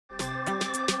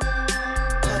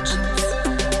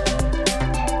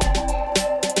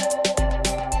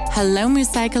Hello,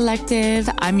 Musai Collective.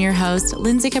 I'm your host,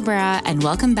 Lindsay Cabrera, and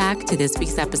welcome back to this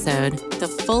week's episode. The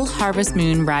full harvest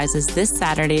moon rises this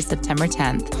Saturday, September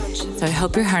 10th. So I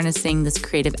hope you're harnessing this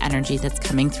creative energy that's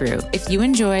coming through. If you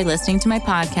enjoy listening to my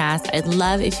podcast, I'd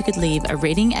love if you could leave a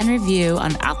rating and review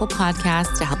on Apple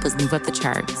Podcasts to help us move up the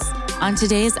charts. On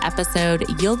today's episode,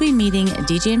 you'll be meeting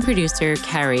DJ and producer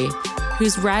Carrie,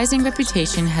 whose rising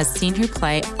reputation has seen her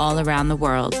play all around the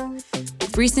world.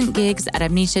 With recent gigs at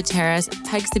Amnesia Terrace,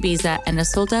 Pikes Ibiza, and a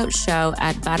sold-out show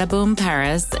at Badaboom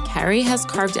Paris, Carrie has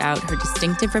carved out her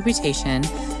distinctive reputation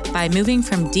by moving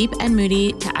from deep and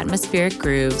moody to atmospheric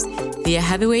grooves via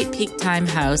heavyweight peak time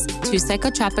house to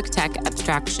psychotropic tech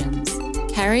abstractions.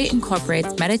 Carrie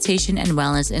incorporates meditation and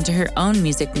wellness into her own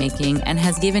music making and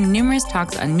has given numerous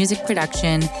talks on music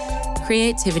production,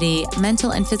 creativity,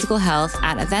 mental and physical health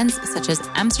at events such as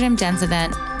Amsterdam Dance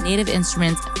Event, Native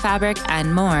Instruments, Fabric,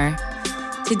 and more.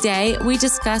 Today, we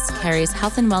discuss Carrie's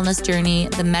health and wellness journey,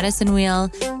 the medicine wheel,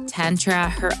 Tantra,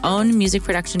 her own music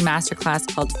production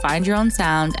masterclass called Find Your Own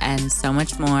Sound, and so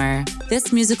much more.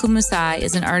 This musical Musai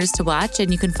is an artist to watch,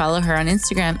 and you can follow her on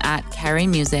Instagram at Carrie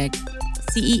Music,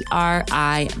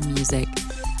 CERI Music.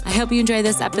 I hope you enjoy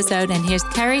this episode, and here's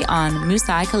Carrie on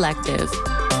Musai Collective.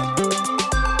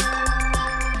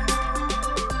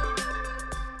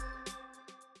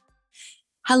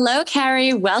 Hello,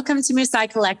 Carrie. Welcome to Musai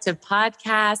Collective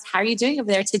podcast. How are you doing over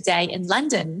there today in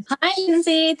London? Hi,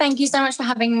 Lindsay. Thank you so much for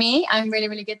having me. I'm really,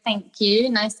 really good. Thank you.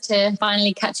 Nice to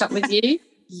finally catch up with you.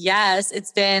 Yes,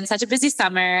 it's been such a busy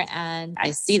summer, and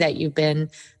I see that you've been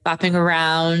bopping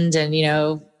around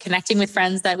and, connecting with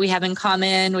friends that we have in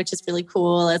common, which is really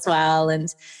cool as well.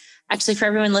 And actually, for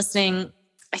everyone listening,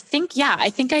 I think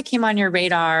I came on your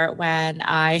radar when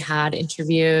I had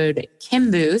interviewed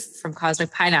Kim Booth from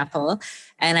Cosmic Pineapple,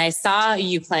 and I saw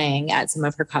you playing at some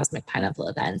of her Cosmic Pineapple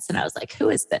events. And I was like, who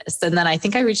is this? And then I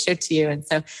think I reached out to you. And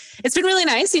so it's been really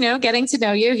nice, getting to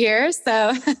know you here.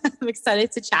 So I'm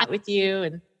excited to chat with you.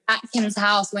 And at Kim's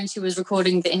house when she was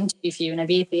recording the interview for you in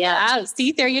Ibiza. Yeah. Oh,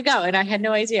 see, there you go. And I had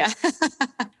no idea.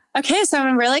 Okay, so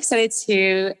I'm really excited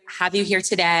to have you here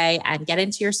today and get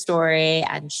into your story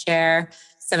and share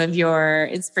some of your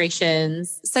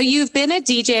inspirations. So you've been a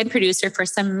DJ and producer for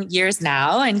some years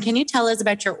now. And can you tell us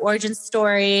about your origin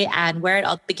story and where it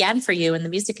all began for you in the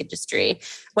music industry?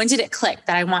 When did it click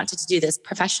that I wanted to do this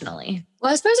professionally?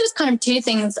 Well, I suppose it was kind of two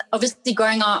things. Obviously,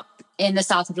 growing up in the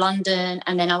south of London,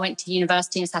 and then I went to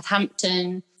university in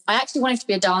Southampton. I actually wanted to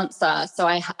be a dancer. So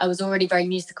I was already very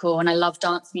musical and I love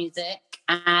dance music.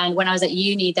 And when I was at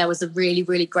uni, there was a really,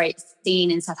 really great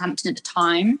scene in Southampton at the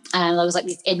time. And there was like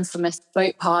these infamous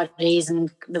boat parties, and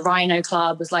the Rhino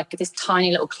Club was like this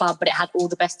tiny little club, but it had all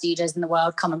the best DJs in the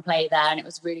world come and play there. And it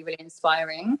was really, really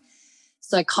inspiring.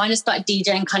 So I kind of started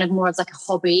DJing kind of more as like a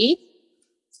hobby.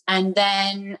 And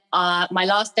then my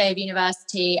last day of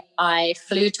university, I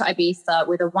flew to Ibiza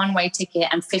with a one-way ticket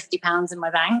and £50 in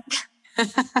my bank.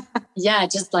 Yeah,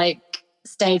 just like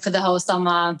stayed for the whole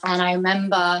summer. And I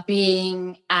remember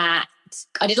being I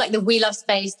did like the We Love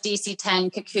Space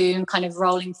DC10 Cocoon kind of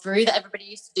rolling through that everybody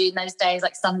used to do in those days,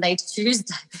 like Sunday to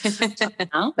Tuesday.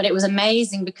 But it was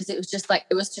amazing because it was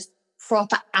just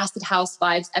proper acid house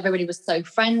vibes. Everybody was so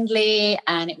friendly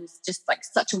and it was just like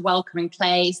such a welcoming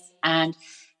place. And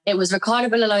it was Ricardo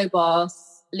Villalobos,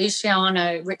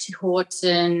 Luciano, Richie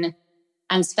Houghton,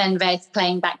 and Sven Väth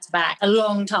playing back to back a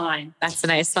long time. That's a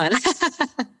nice one.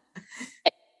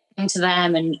 To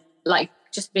them and like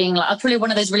just being like, I was probably one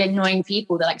of those really annoying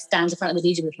people that like stands in front of the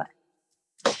DJ booth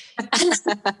like.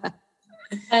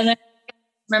 And I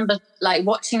remember like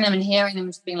watching them and hearing them,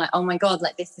 just being like, oh my God,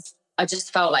 like this is. I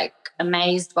just felt like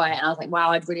amazed by it, and I was like, wow,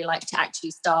 I'd really like to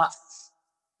actually start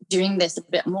doing this a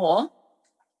bit more.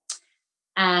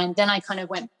 And then I kind of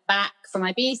went back from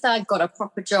Ibiza, got a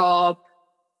proper job,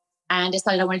 and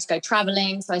decided I wanted to go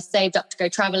traveling. So I saved up to go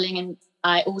traveling, and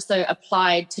I also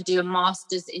applied to do a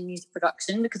master's in music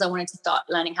production because I wanted to start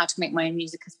learning how to make my own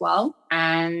music as well.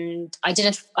 And I did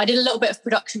a little bit of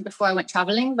production before I went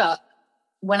traveling, but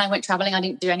when I went traveling, I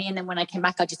didn't do any. And then when I came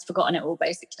back, I just forgotten it all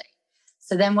basically.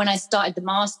 So then when I started the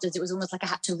master's, it was almost like I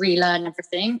had to relearn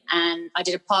everything. And I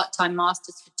did a part-time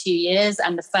master's for 2 years.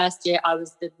 And the first year I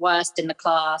was the worst in the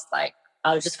class. Like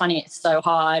I was just finding it so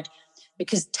hard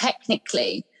because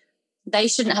technically they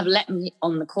shouldn't have let me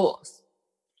on the course,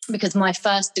 because my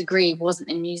first degree wasn't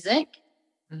in music.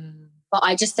 But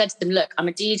I just said to them, look, I'm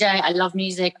a DJ. I love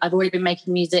music. I've already been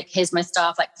making music. Here's my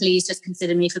stuff. Like, please just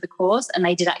consider me for the course. And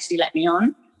they did actually let me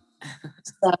on.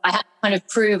 So I had to kind of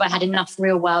prove I had enough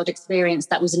real world experience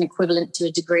that was an equivalent to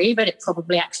a degree, but it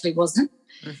probably actually wasn't.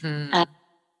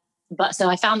 But so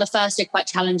I found the first year quite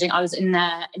challenging. I was in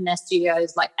their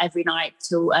studios like every night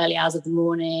till early hours of the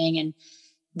morning. And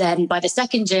then by the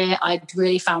second year, I'd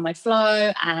really found my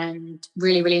flow and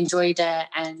really, really enjoyed it,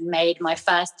 and made my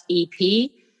first EP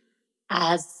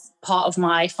as part of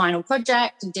my final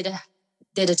project, and did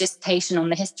a dissertation on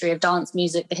the history of dance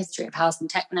music, the history of house and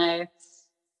techno.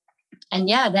 And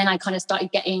yeah, then I kind of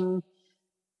started getting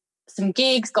some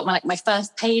gigs, got my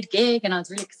first paid gig, and I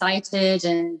was really excited.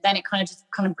 And then it kind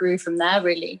of grew from there,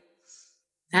 really.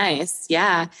 Nice.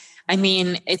 Yeah. I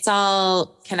mean, it's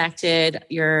all connected,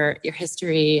 your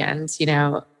history. And,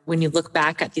 when you look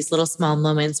back at these little small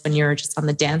moments when you're just on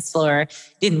the dance floor,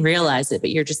 you didn't realize it,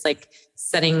 but you're just like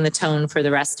setting the tone for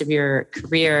the rest of your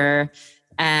career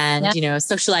and,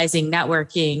 socializing,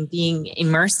 networking, being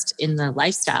immersed in the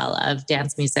lifestyle of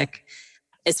dance music,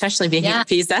 especially being in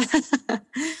Pisa.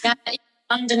 Yeah,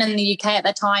 London and the UK at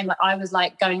that time, I was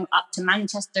going up to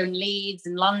Manchester and Leeds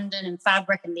and London and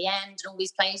Fabric and The End and all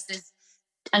these places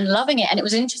and loving it. And it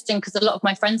was interesting because a lot of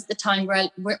my friends at the time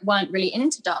weren't really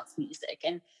into dance music.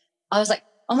 And I was like,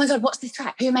 oh my God, what's this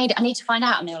track? Who made it? I need to find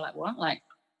out. And they were like, what? And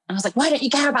I was like, why don't you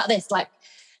care about this? Do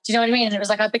you know what I mean? And it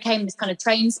was I became this kind of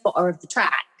train spotter of the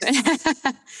track.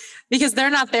 Because they're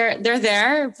not there. They're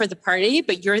there for the party,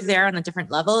 but you're there on a different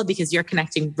level because you're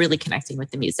really connecting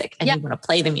with the music, and you want to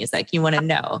play the music. You want to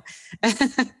know.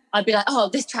 I'd be like, oh,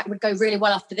 this track would go really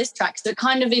well after this track. So it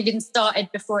kind of even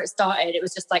started before it started. It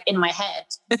was just in my head.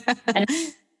 And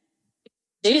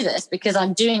do this because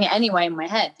I'm doing it anyway in my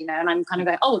head, and I'm kind of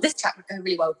going, oh, this track would go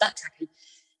really well with that track. And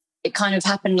it kind of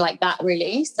happened like that,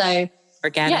 really. So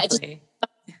organically.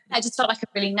 It just felt like a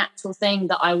really natural thing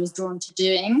that I was drawn to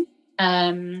doing.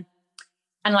 And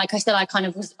like I said,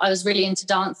 I was really into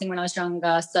dancing when I was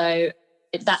younger. So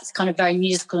that's kind of very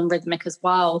musical and rhythmic as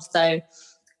well. So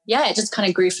yeah, it just kind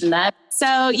of grew from there.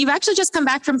 So you've actually just come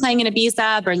back from playing in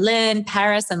Ibiza, Berlin,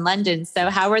 Paris, and London. So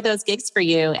how were those gigs for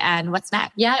you, and what's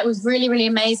next? Yeah, it was really, really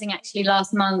amazing. Actually,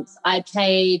 last month I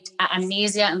played at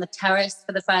Amnesia and the Terrace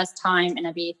for the first time in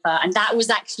Ibiza. And that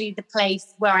was actually the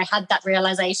place where I had that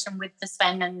realization with the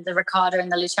Sven and the Ricardo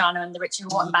and the Luciano and the Richie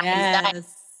Horton back in the day.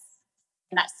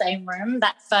 In that same room,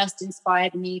 that first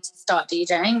inspired me to start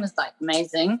DJing. Was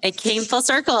amazing. It came full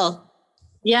circle.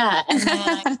 Yeah. And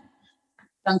then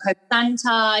done Coke Santa,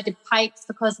 I did Pikes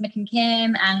for Cosmic and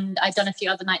Kim, and I'd done a few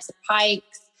other nights at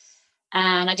Pikes,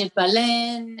 and I did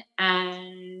Berlin,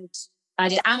 and I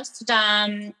did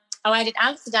Amsterdam. Oh, I did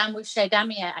Amsterdam with Shay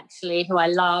Damier, actually, who I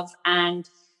love, and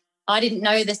I didn't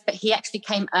know this, but he actually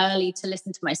came early to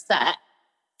listen to my set,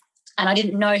 and I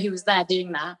didn't know he was there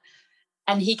doing that.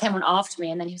 And he came on after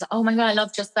me, and then he was like, oh my God, I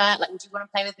love just that. Would you want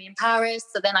to play with me in Paris?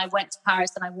 So then I went to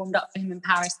Paris and I warmed up for him in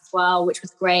Paris as well, which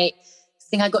was great. I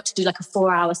think I got to do a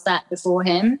 4-hour set before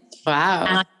him. Wow.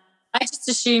 And I just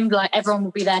assumed everyone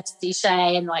would be there to see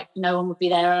Shay and no one would be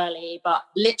there early. But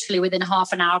literally within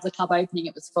half an hour of the club opening,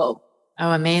 it was full.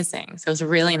 Oh, amazing. So it was a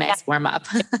really nice warm up.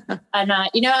 And,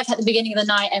 at the beginning of the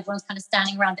night, everyone's kind of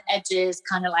standing around the edges,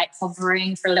 kind of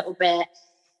hovering for a little bit.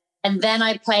 And then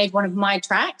I played one of my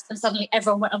tracks and suddenly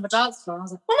everyone went on the dance floor. And I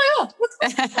was like, oh my God, what's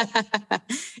that?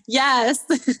 Yes.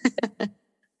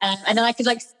 And then I could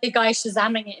see a guy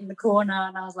Shazamming it in the corner.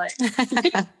 And I was like,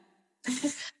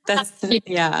 that's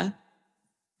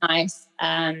nice.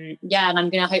 And I'm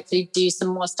going to hopefully do some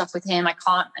more stuff with him. I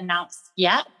can't announce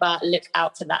yet, but look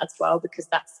out for that as well, because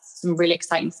that's some really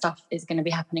exciting stuff is going to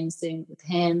be happening soon with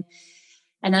him.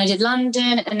 And then I did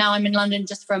London, and now I'm in London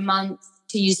just for a month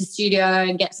to use the studio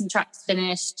and get some tracks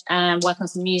finished and work on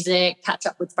some music, catch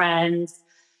up with friends.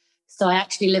 So I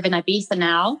actually live in Ibiza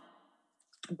now,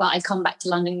 but I come back to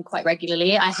London quite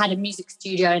regularly. I had a music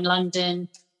studio in London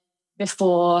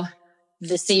before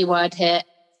the C word hit.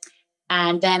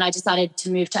 And then I decided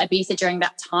to move to Ibiza during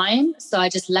that time. So I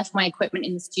just left my equipment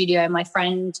in the studio. My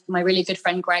really good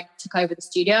friend, Greg, took over the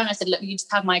studio. And I said, look, you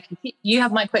just have you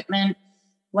have my equipment.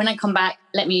 When I come back,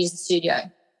 let me use the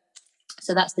studio.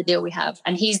 So that's the deal we have.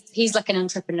 And he's like an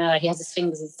entrepreneur. He has his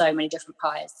fingers in so many different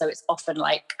pies. So it's often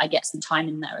I get some time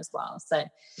in there as well. So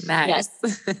nice.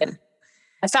 Yes.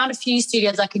 I found a few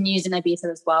studios I can use in Ibiza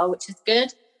as well, which is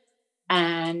good.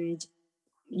 And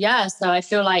yeah, so I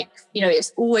feel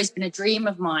it's always been a dream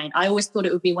of mine. I always thought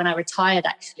it would be when I retired,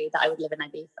 actually, that I would live in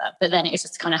Ibiza. But then it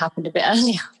just kind of happened a bit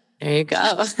earlier. There you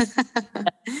go.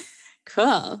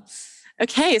 Cool.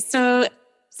 Okay, so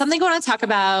something I want to talk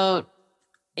about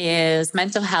is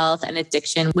mental health and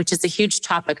addiction, which is a huge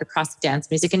topic across the dance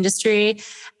music industry.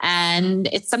 And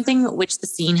it's something which the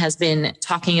scene has been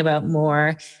talking about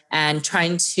more. and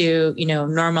trying to,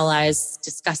 normalize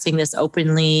discussing this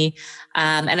openly.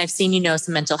 And I've seen,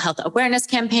 some mental health awareness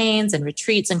campaigns and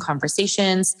retreats and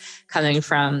conversations coming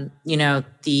from,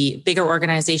 the bigger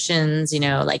organizations,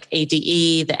 like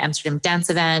ADE, the Amsterdam Dance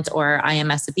Event, or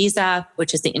IMS Ibiza,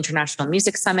 which is the International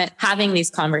Music Summit, having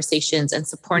these conversations and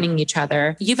supporting each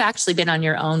other. You've actually been on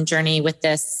your own journey with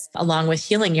this, along with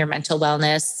healing your mental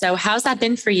wellness. So how's that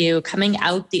been for you coming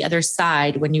out the other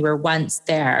side when you were once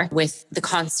there with the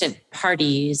constant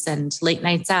parties and late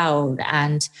nights out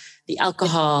and the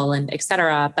alcohol and et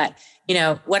cetera? But,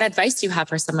 what advice do you have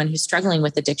for someone who's struggling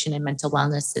with addiction and mental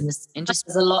wellness in this industry?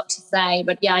 There's a lot to say,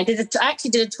 but yeah, I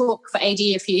actually did a talk for AD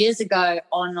a few years ago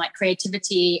on like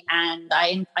creativity. And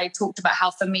I talked about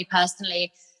how for me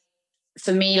personally,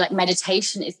 like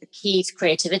meditation is the key to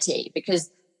creativity, because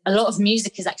a lot of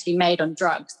music is actually made on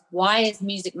drugs. Why is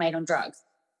music made on drugs?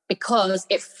 Because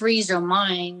it frees your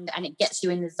mind and it gets you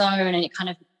in the zone,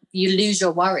 and you lose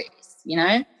your worries,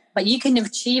 But you can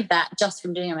achieve that just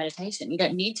from doing a meditation. You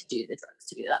don't need to do the drugs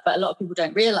to do that. But a lot of people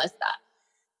don't realize that.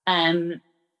 And,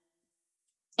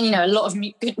 a lot of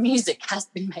good music has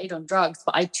been made on drugs,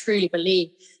 but I truly believe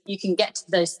you can get to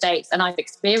those states. And I've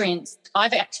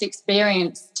actually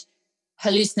experienced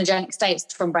hallucinogenic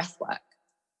states from breath work.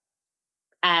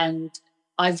 And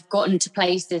I've gotten to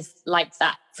places like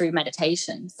that through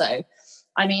meditation. So,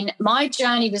 my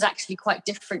journey was actually quite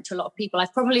different to a lot of people.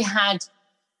 I've probably had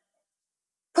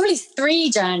 3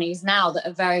 journeys now that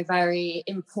are very, very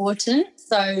important.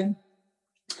 So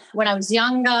when I was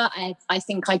younger, I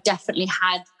think I definitely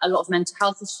had a lot of mental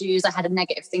health issues. I had a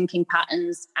negative thinking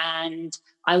patterns, and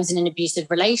I was in an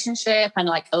abusive relationship, and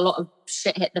like a lot of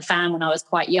shit hit the fan when I was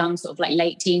quite young, sort of like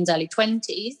late teens, early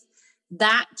 20s.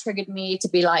 That triggered me to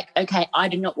be like, okay, I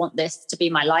do not want this to be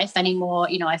my life anymore.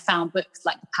 I found books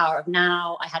like The Power of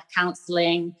Now. I had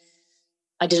counseling.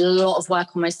 I did a lot of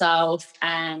work on myself,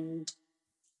 and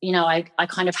I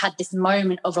kind of had this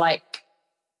moment of like,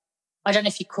 I don't know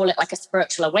if you call it like a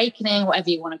spiritual awakening, whatever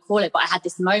you want to call it, but I had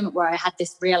this moment where I had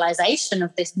this realization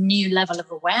of this new level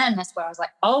of awareness where I was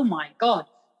like, oh my God,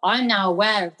 I'm now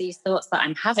aware of these thoughts that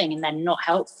I'm having and they're not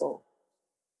helpful.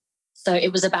 So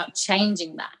it was about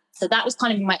changing that. So that was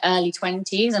kind of in my early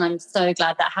 20s. And I'm so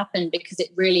glad that happened, because it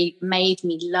really made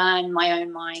me learn my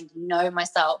own mind, know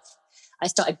myself. I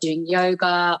started doing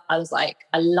yoga. I was like,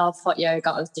 I love hot yoga.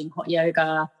 I was doing hot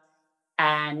yoga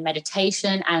and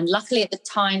meditation. And luckily at the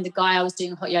time, the guy I was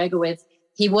doing hot yoga with,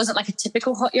 he wasn't like a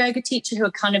typical hot yoga teacher who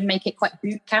would kind of make it quite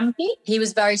boot campy. He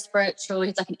was very spiritual.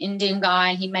 He's like an Indian guy,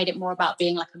 and he made it more about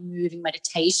being like a moving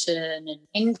meditation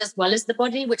and as well as the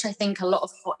body, which I think a lot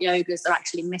of hot yogas are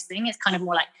actually missing. It's kind of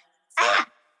more like,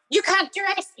 you can't do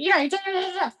this, da, da,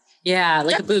 da, da. Yeah,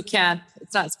 like a boot camp.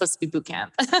 It's not supposed to be boot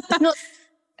camp.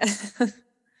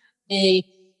 The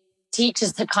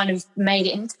teachers have kind of made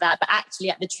it into that, but actually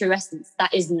at the true essence,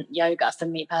 that isn't yoga for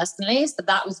me personally. So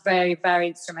that was very, very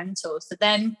instrumental. So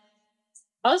then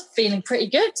I was feeling pretty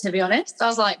good, to be honest. I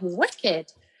was like,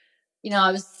 wicked.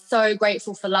 I was so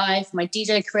grateful for life. My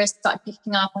DJ career started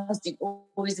picking up. I was doing all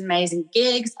these amazing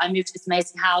gigs. I moved to this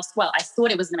amazing house. Well, I thought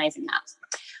it was an amazing house.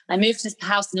 I moved to this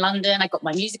house in London. I got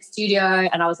my music studio,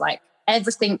 and I was like,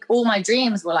 everything, all my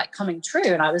dreams were like coming true.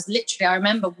 And I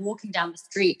remember walking down the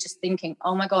street just thinking,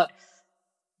 oh my God,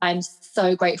 I'm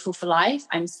so grateful for life.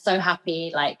 I'm so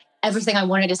happy. Like everything I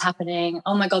wanted is happening.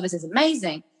 Oh my God, this is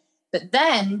amazing. But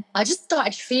then I just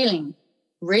started feeling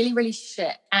really, really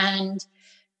shit. And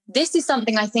this is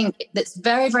something I think that's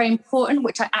very, very important,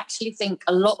 which I actually think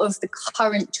a lot of the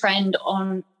current trend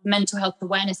on mental health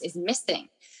awareness is missing,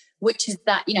 which is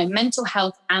that, mental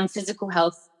health and physical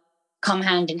health come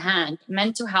hand in hand.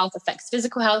 Mental health affects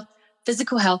physical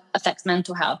health affects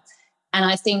mental health. And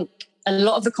I think a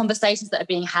lot of the conversations that are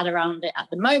being had around it at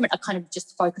the moment are kind of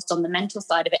just focused on the mental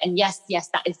side of it. And yes,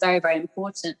 that is very, very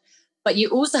important. But you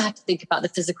also have to think about the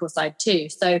physical side too.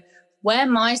 So where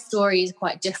my story is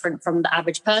quite different from the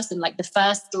average person, like the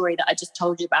first story that I just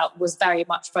told you about was very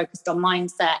much focused on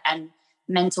mindset and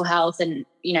mental health and,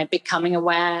 becoming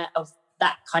aware of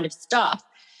that kind of stuff,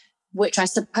 which I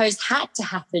suppose had to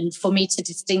happen for me to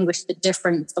distinguish the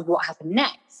difference of what happened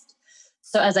next.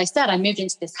 So as I said, I moved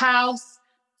into this house,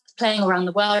 playing around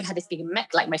the world, had this gig in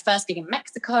my first gig in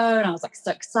Mexico, and I was like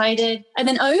so excited. And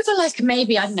then over like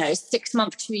maybe, 6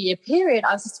 month, 2 year period,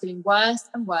 I was just feeling worse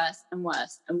and worse and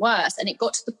worse and worse. And it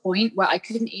got to the point where I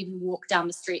couldn't even walk down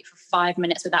the street for 5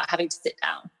 minutes without having to sit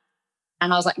down.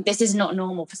 And I was like, this is not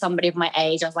normal for somebody of my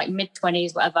age. I was like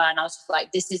mid-20s, whatever. And I was just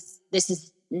like, this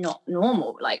is not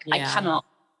normal. Like, yeah.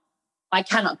 I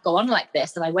cannot go on like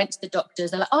this. And I went to the doctors.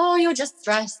 They're like, oh, you're just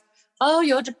stressed. Oh,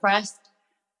 you're depressed.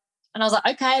 And I was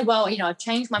like, okay, well, I've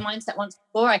changed my mindset once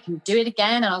before. I can do it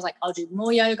again. And I was like, I'll do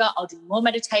more yoga. I'll do more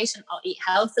meditation. I'll eat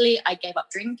healthily. I gave up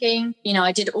drinking.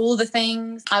 I did all the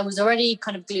things. I was already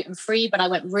kind of gluten-free, but I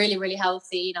went really, really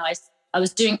healthy. I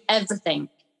was doing everything,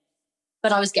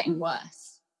 but I was getting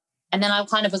worse. And then I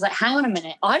kind of was like, hang on a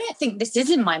minute. I don't think this is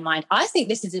in my mind. I think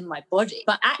this is in my body.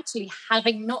 But actually,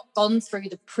 having not gone through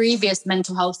the previous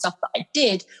mental health stuff that I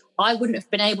did, I wouldn't have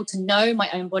been able to know my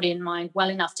own body and mind well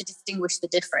enough to distinguish the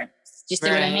difference. Do you see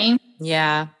what I mean?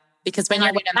 Yeah. Because when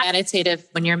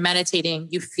you're meditating,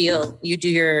 you do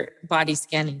your body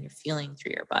scanning, you're feeling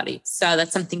through your body. So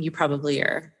that's something you probably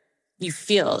you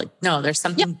feel like, no, there's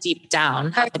something deep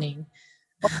down happening.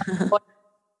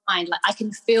 Like I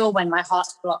can feel when my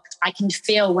heart's blocked. I can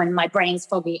feel when my brain's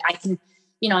foggy. I can,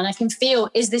 and I can feel,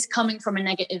 is this coming from a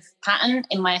negative pattern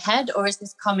in my head, or is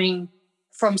this coming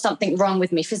from something wrong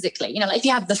with me physically? Like if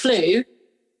you have the flu,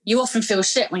 you often feel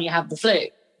shit when you have the flu.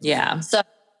 Yeah. So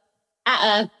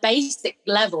at a basic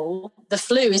level, the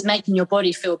flu is making your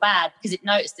body feel bad because it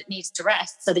knows it needs to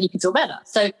rest so that you can feel better.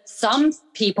 So some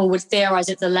people would theorize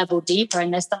it's a level deeper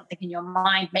and there's something in your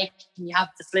mind making you have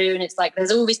the flu. And it's like,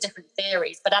 there's all these different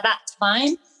theories. But at that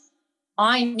time,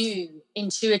 I knew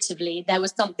intuitively there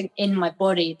was something in my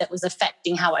body that was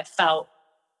affecting how I felt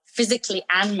physically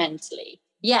and mentally.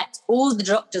 Yet all the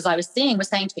doctors I was seeing were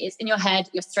saying to me, it's in your head,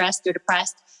 you're stressed, you're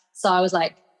depressed. So I was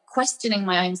like, questioning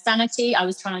my own sanity. I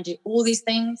was trying to do all these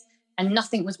things and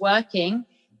nothing was working.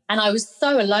 And I was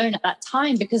so alone at that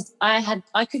time because I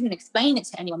couldn't explain it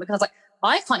to anyone because I was like,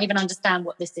 I can't even understand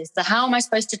what this is. So how am I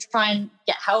supposed to try and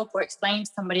get help or explain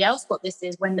to somebody else what this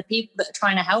is when the people that are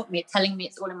trying to help me are telling me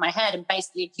it's all in my head and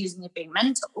basically accusing me of being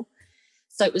mental?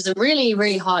 So it was a really,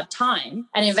 really hard time.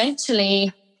 And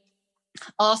eventually,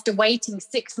 after waiting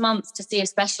 6 months to see a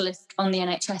specialist on the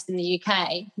NHS in the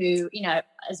UK, who,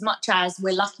 as much as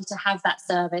we're lucky to have that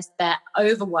service, they're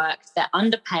overworked, they're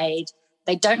underpaid,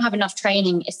 they don't have enough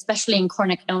training, especially in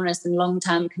chronic illness and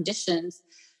long-term conditions.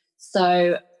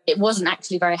 So it wasn't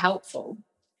actually very helpful.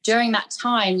 During that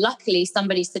time, luckily,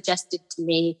 somebody suggested to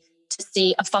me to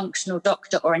see a functional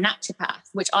doctor or a naturopath,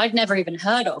 which I'd never even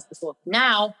heard of before.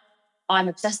 Now, I'm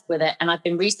obsessed with it and I've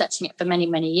been researching it for many,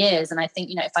 many years. And I think,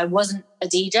 if I wasn't a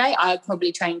DJ, I would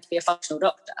probably train to be a functional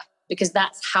doctor because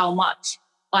that's how much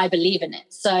I believe in it.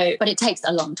 So, but it takes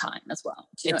a long time as well.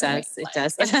 It does.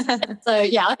 So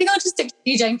yeah, I think I'll just stick to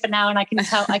DJing for now and I can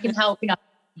help, you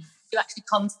actually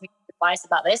come to me with advice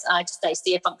about this. And I just say,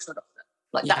 see a functional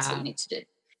doctor. That's what you need to do,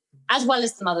 as well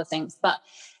as some other things. But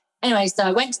anyway, so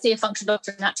I went to see a functional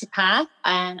doctor and naturopath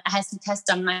and I had some tests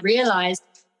done and I realized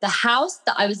the house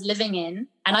that I was living in,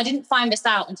 and I didn't find this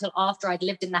out until after I'd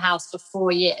lived in the house for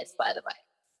 4 years, by the way.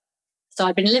 So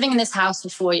I'd been living in this house for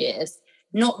 4 years,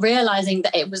 not realizing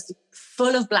that it was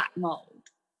full of black mold.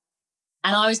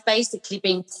 And I was basically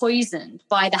being poisoned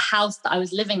by the house that I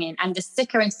was living in. And the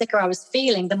sicker and sicker I was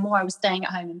feeling, the more I was staying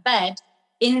at home in bed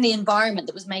in the environment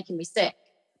that was making me sick.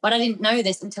 But I didn't know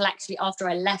this until actually after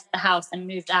I left the house and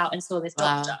moved out and saw this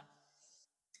doctor.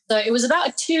 So it was about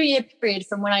a 2-year period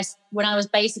from when I was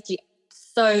basically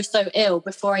so ill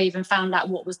before I even found out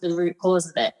what was the root cause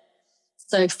of it.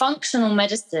 So functional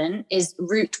medicine is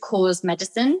root cause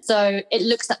medicine. So it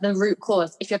looks at the root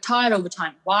cause. If you're tired all the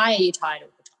time, why are you tired all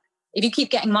the time? If you keep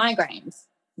getting migraines,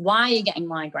 why are you getting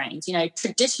migraines?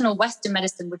 Traditional Western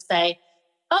medicine would say,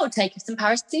 oh, take some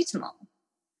paracetamol.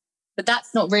 But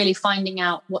that's not really finding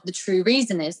out what the true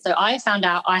reason is. So I found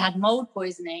out I had mold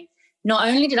poisoning. Not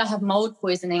only did I have mold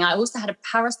poisoning, I also had a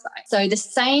parasite. So the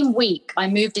same week I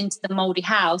moved into the moldy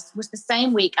house was the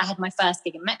same week I had my first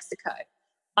gig in Mexico.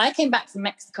 I came back from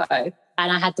Mexico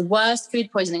and I had the worst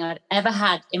food poisoning I'd ever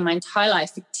had in my entire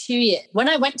life for 2 years. When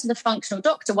I went to the functional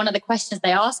doctor, one of the questions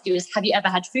they ask you is, have you ever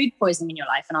had food poisoning in your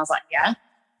life? And I was like, yeah.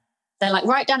 They're like,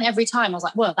 write down every time. I was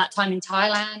like, well, that time in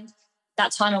Thailand,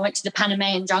 that time I went to the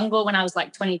Panamanian jungle when I was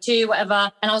like 22,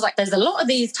 whatever. And I was like, there's a lot of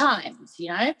these times,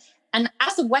 And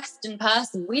as a Western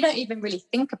person, we don't even really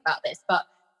think about this, but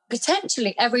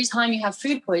potentially every time you have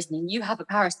food poisoning, you have a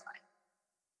parasite.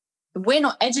 We're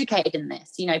not educated in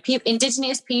this.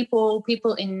 Indigenous people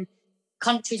in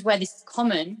countries where this is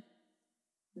common,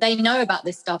 they know about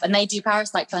this stuff and they do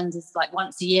parasite cleanses like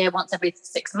once a year, once every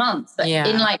 6 months. But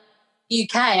in like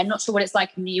UK, I'm not sure what it's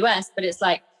like in the US, but it's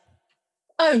like,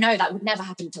 oh no, that would never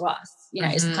happen to us.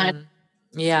 It's kind of,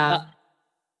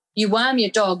 you worm your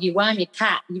dog, you worm your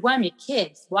cat, you worm your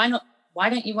kids. Why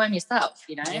don't you worm yourself,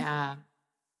 Yeah.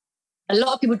 A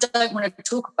lot of people don't want to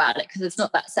talk about it because it's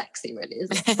not that sexy really, is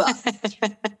it? But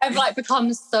I've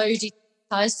become so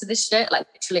desensitized to this shit. Like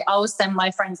literally, I will send my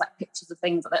friends pictures of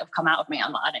things that have come out of me.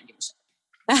 I'm like, I don't give a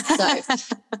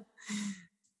shit.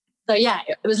 So yeah,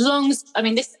 it was long. I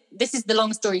mean, this is the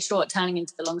long story short, turning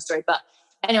into the long story. But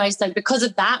anyway, so because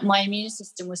of that, my immune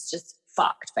system was just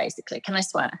fucked, basically. Can I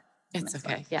swear? It's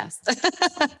okay. Yes.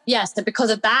 Yeah. So because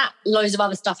of that, loads of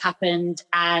other stuff happened,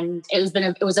 and it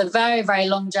was a very, very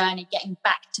long journey getting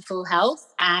back to full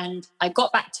health. And I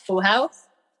got back to full health.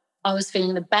 I was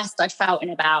feeling the best I'd felt in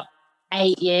about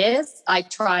 8 years. I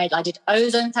did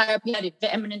ozone therapy, I did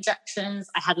vitamin injections,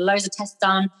 I had loads of tests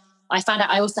done. I found out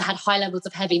I also had high levels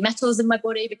of heavy metals in my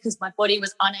body because my body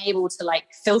was unable to like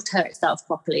filter itself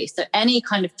properly. So any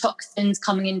kind of toxins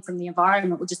coming in from the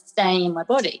environment were just staying in my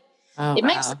body. It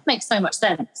makes so much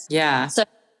sense. Yeah. So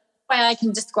the way I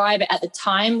can describe it at the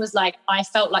time was like, I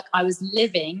felt like I was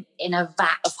living in a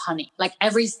vat of honey. Like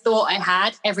every thought I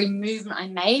had, every movement I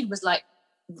made was like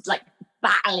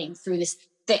battling through this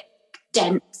thick,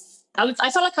 dense. I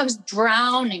felt like I was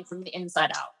drowning from the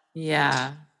inside out.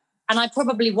 Yeah. And I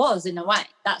probably was in a way.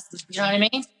 You know what I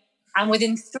mean? And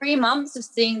within 3 months of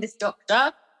seeing this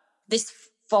doctor, this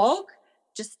fog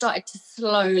just started to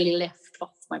slowly lift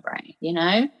off my brain, you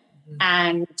know? Mm-hmm.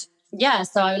 And yeah,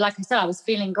 so like I said, I was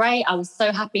feeling great. I was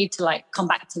so happy to like come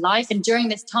back to life. And during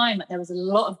this time, there was a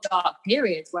lot of dark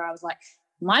periods where I was like,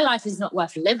 my life is not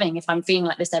worth living if I'm feeling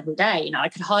like this every day. You know, I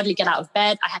could hardly get out of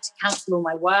bed. I had to cancel all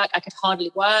my work. I could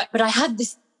hardly work. But I had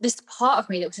this part of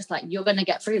me that was just like, you're going to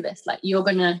get through this. Like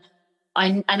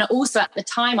and also at the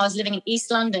time I was living in East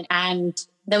London and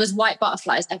there was white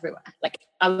butterflies everywhere. Like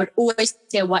I would always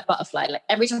see a white butterfly. Like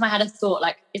every time I had a thought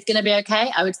like, it's going to be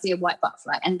okay, I would see a white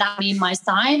butterfly. And that would be my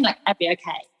sign, like I'd be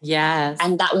okay. Yes.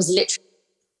 And that was literally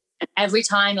every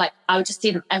time, like I would just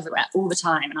see them everywhere all the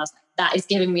time. And I was like, that is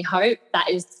giving me hope. That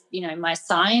is, you know, my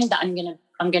sign that I'm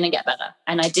going to get better.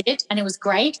 And I did. And it was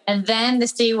great. And then the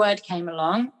C word came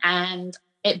along and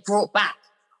it brought back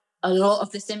a lot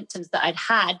of the symptoms that I'd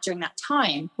had during that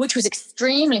time, which was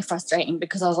extremely frustrating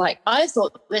because I was like, I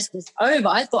thought this was over.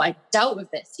 I thought I dealt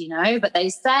with this, you know, but they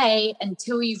say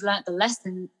until you've learnt the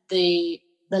lesson, the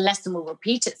lesson will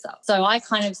repeat itself. So I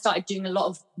kind of started doing a lot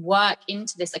of work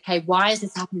into this. Okay, why has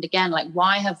this happened again? Like,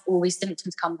 why have all these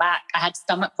symptoms come back? I had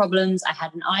stomach problems. I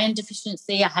had an iron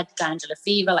deficiency. I had glandular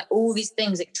fever, like all these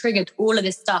things. It triggered all of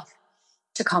this stuff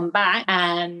to come back.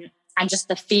 And just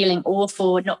the feeling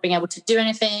awful, not being able to do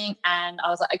anything. And I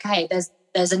was like, okay,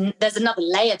 there's another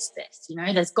layer to this, you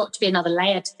know, there's got to be another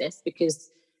layer to this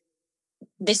because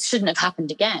this shouldn't have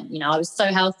happened again. You know, I was so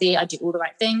healthy. I do all the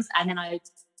right things. And then I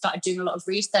started doing a lot of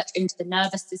research into the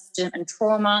nervous system and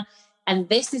trauma. And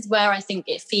this is where I think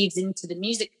it feeds into the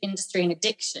music industry and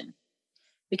addiction.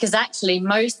 Because actually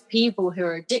most people who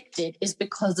are addicted is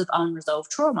because of unresolved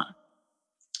trauma.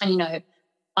 And, you know,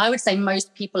 I would say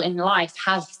most people in life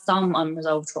have some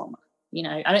unresolved trauma. You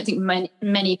know, I don't think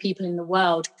many people in the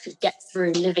world could get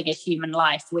through living a human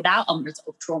life without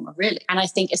unresolved trauma, really. And I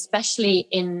think especially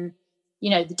in, you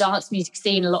know, the dance music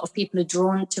scene, a lot of people are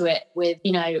drawn to it with,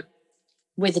 you know,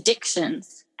 with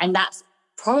addictions. And that's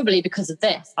probably because of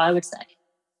this, I would say,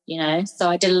 you know. So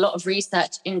I did a lot of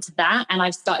research into that. And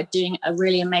I've started doing a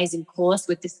really amazing course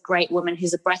with this great woman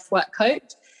who's a breathwork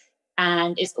coach.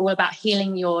 And it's all about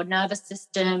healing your nervous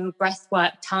system,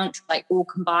 breathwork, tantra, like all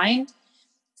combined.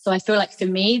 So I feel like for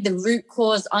me, the root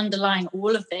cause underlying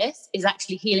all of this is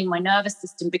actually healing my nervous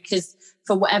system because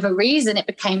for whatever reason, it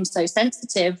became so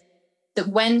sensitive that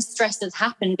when stresses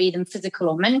happen, be them physical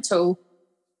or mental,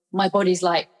 my body's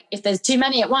like, if there's too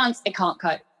many at once, it can't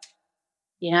cope,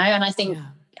 you know? And I think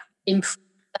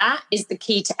that is the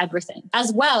key to everything,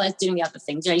 as well as doing the other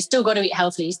things. You know, you still got to eat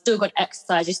healthily, you still got to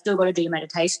exercise, you still got to do your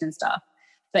meditation and stuff.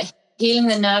 But healing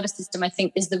the nervous system, I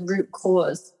think, is the root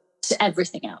cause to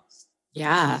everything else.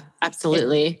 Yeah,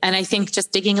 absolutely. And I think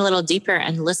just digging a little deeper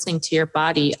and listening to your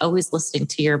body, always listening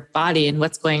to your body and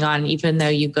what's going on, even though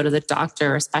you go to the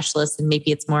doctor or specialist and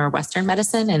maybe it's more Western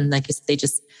medicine and like they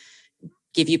just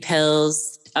give you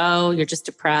pills. Oh, you're just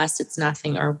depressed. It's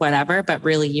nothing or whatever, but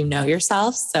really you know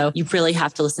yourself. So you really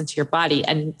have to listen to your body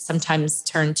and sometimes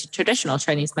turn to traditional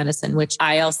Chinese medicine, which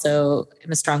I also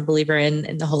am a strong believer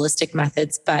in the holistic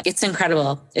methods, but it's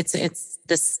incredible. It's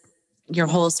this, your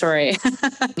whole story.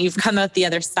 You've come out the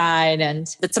other side.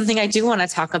 But something I do want to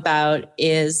talk about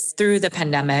is through the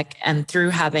pandemic and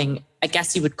through having, I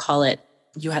guess you would call it,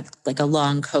 you had like a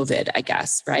long COVID, I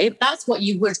guess, right? That's what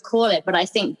you would call it. But I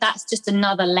think that's just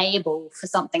another label for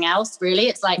something else, really.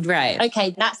 It's like, right.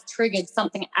 Okay, that's triggered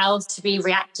something else to be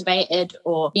reactivated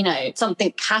or, you know,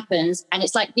 something happens. And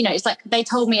it's like, you know, it's like they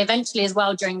told me eventually as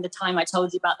well during the time I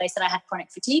told you about, they said I had chronic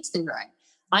fatigue syndrome.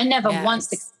 I never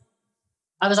once,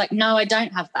 I was like, no, I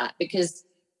don't have that because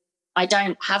I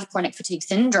don't have chronic fatigue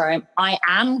syndrome. I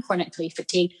am chronically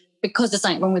fatigued because there's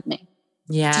something wrong with me.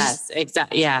 Yes,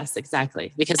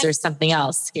 exactly. Because there's something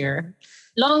else here.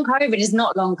 Long COVID is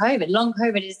not long COVID. Long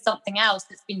COVID is something else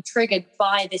that's been triggered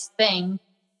by this thing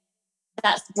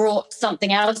that's brought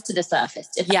something else to the surface.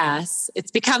 Yes.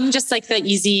 It's become just like the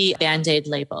easy Band-Aid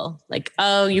label. Like,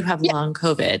 oh, you have long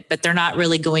COVID, but they're not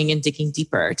really going and digging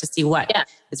deeper to see what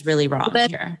is really wrong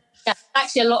here. Yeah,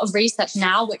 actually a lot of research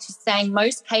now, which is saying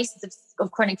most cases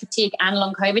of chronic fatigue and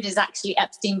long COVID is actually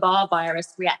Epstein-Barr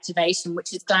virus reactivation,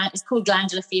 which is it's called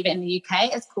glandular fever in the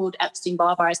UK. It's called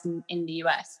Epstein-Barr virus in the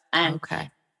US. And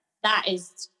that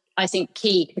is, I think,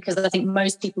 key, because I think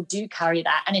most people do carry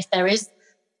that. And if there is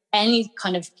any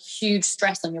kind of huge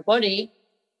stress on your body,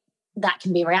 that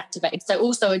can be reactivated. So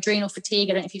also adrenal fatigue.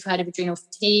 I don't know if you've heard of adrenal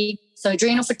fatigue. So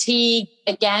adrenal fatigue,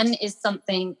 again, is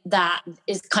something that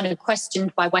is kind of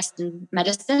questioned by Western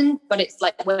medicine, but it's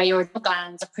like where your adrenal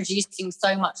glands are producing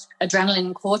so much adrenaline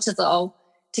and cortisol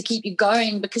to keep you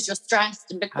going because you're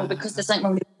stressed and because there's something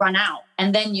wrong with you, run out.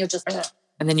 And then you're just...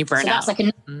 And then you burn out. That's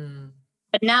like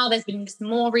But now there's been just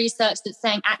more research that's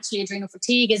saying actually adrenal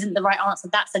fatigue isn't the right answer.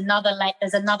 That's another layer.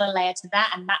 There's another layer to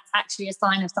that. And that's actually a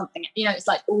sign of something. You know, it's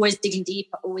like always digging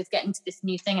deeper, always getting to this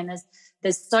new thing. And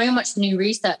there's so much new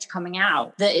research coming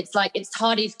out that it's like, it's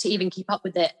hard to even keep up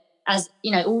with it. As,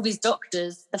 you know, all these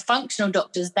doctors, the functional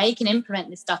doctors, they can implement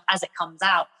this stuff as it comes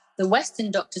out. The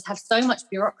Western doctors have so much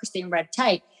bureaucracy and red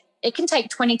tape. It can take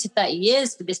 20 to 30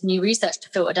 years for this new research to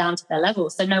filter down to their level.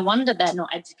 So no wonder they're not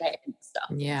educated in stuff.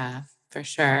 Yeah. For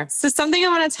sure. So something I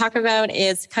want to talk about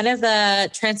is kind of the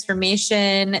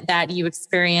transformation that you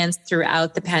experienced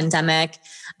throughout the pandemic.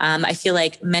 I feel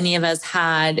like many of us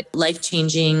had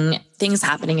life-changing things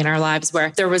happening in our lives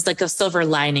where there was like a silver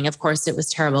lining. Of course, it was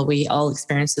terrible. We all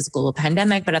experienced this global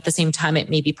pandemic, but at the same time, it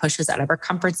maybe pushes us out of our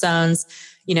comfort zones,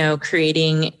 you know,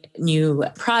 creating new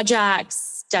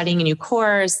projects, studying a new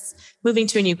course, moving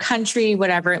to a new country,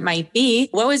 whatever it might be.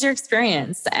 What was your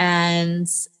experience? And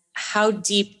how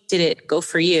deep did it go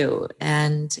for you?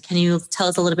 And can you tell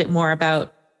us a little bit more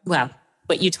about, well,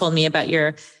 what you told me about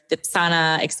your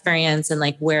Vipsana experience and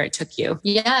like where it took you?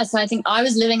 Yeah. So I think I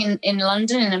was living in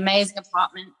London in an amazing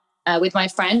apartment with my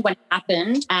friend when it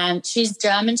happened. And she's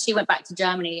German. She went back to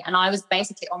Germany and I was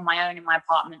basically on my own in my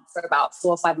apartment for about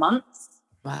 4 or 5 months.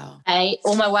 Wow.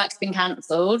 All my work's been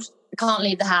cancelled. I can't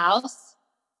leave the house.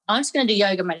 I'm just going to do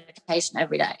yoga meditation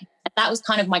every day. And that was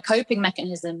kind of my coping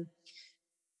mechanism.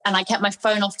 And I kept my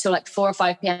phone off till like 4 or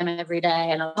 5 p.m. every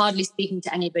day. And I was hardly speaking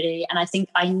to anybody. And I think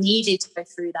I needed to go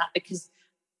through that because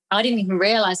I didn't even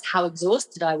realize how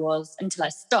exhausted I was until I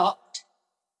stopped.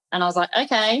 And I was like,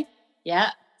 okay,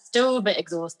 yeah, still a bit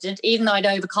exhausted. Even though I'd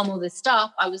overcome all this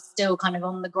stuff, I was still kind of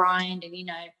on the grind. And, you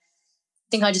know, I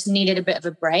think I just needed a bit of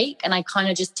a break. And I kind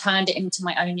of just turned it into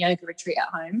my own yoga retreat at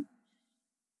home.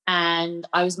 And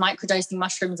I was microdosing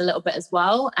mushrooms a little bit as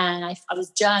well. And I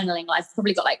was journaling. I've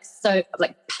probably got like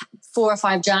 4 or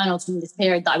 5 journals from this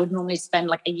period that I would normally spend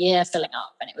like a year filling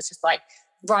up. And it was just like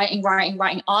writing,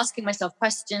 asking myself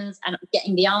questions and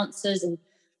getting the answers. And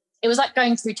it was like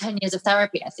going through 10 years of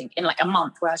therapy, I think, in like a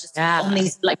month where I was just on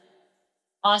these, like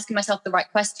asking myself the right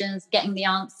questions, getting the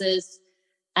answers.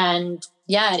 And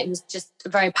yeah, it was just a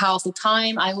very powerful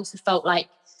time. I also felt like,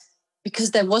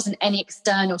 because there wasn't any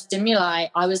external stimuli,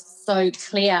 I was so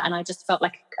clear and I just felt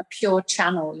like a pure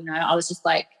channel, you know. I was just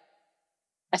like,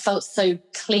 I felt so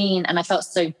clean and I felt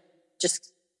so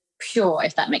just pure,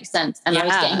 if that makes sense. And I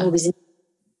was getting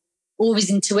all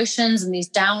these intuitions and these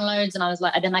downloads. And I was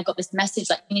like, and then I got this message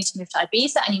like, you need to move to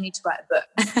Ibiza and you need to write a book.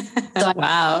 So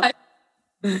wow.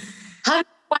 I haven't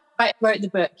quite wrote the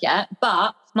book yet,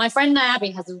 but my friend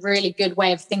Nayabi has a really good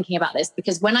way of thinking about this,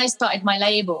 because when I started my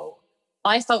label,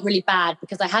 I felt really bad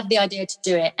because I had the idea to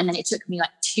do it and then it took me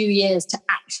like 2 years to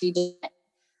actually do it.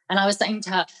 And I was saying to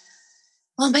her,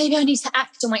 well, maybe I need to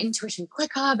act on my intuition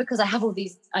quicker because I have all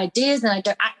these ideas and I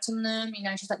don't act on them. You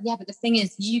know, she's like, yeah, but the thing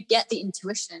is, you get the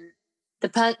intuition,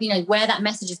 where that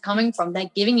message is coming from.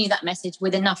 They're giving you that message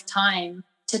with enough time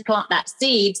to plant that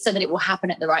seed so that it will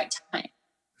happen at the right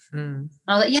time.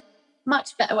 I was like, yeah,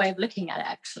 much better way of looking at it,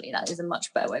 actually. That is a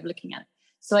much better way of looking at it.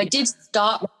 So I did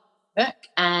start with the book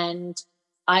and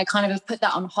I kind of have put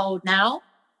that on hold now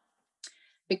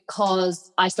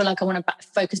because I feel like I want to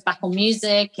focus back on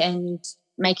music and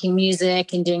making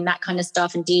music and doing that kind of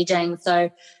stuff and DJing.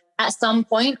 So at some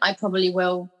point I probably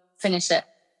will finish it.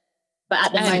 But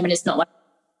at the moment it's not like,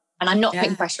 and I'm not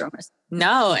putting pressure on us.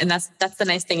 No. And that's the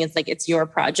nice thing. It's like, it's your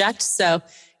project. So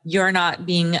you're not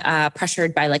being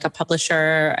pressured by like a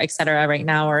publisher, et cetera, right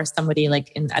now, or somebody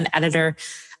like an editor.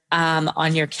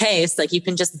 on your case, like you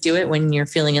can just do it when you're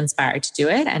feeling inspired to do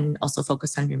it and also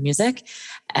focus on your music.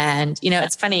 And,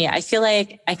 it's funny. I feel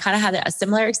like I kind of had a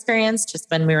similar experience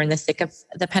just when we were in the thick of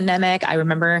the pandemic. I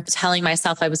remember telling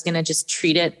myself I was going to just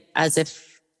treat it as if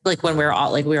like when we were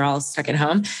all stuck at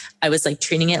home, I was like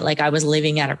treating it like I was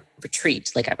living at a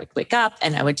retreat. Like I would wake up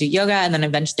and I would do yoga. And then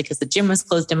eventually, because the gym was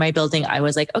closed in my building, I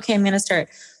was like, okay, I'm going to start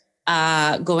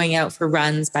going out for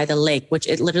runs by the lake, which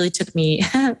it literally took me,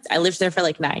 I lived there for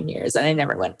like 9 years and I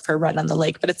never went for a run on the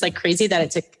lake, but it's like crazy that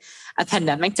it took a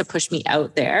pandemic to push me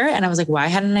out there. And I was like, why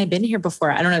hadn't I been here before?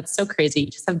 I don't know. It's so crazy. You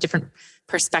just have different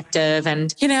perspective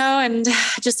and, and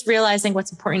just realizing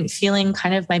what's important, feeling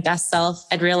kind of my best self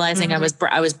and realizing I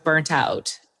was burnt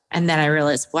out. And then I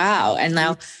realized, wow. And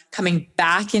now coming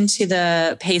back into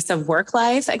the pace of work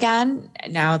life again,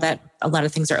 now that a lot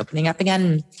of things are opening up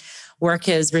again, work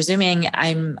is resuming,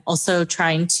 I'm also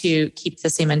trying to keep the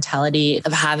same mentality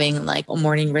of having like a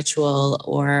morning ritual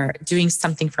or doing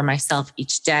something for myself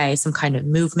each day, some kind of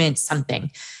movement,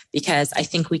 something, because I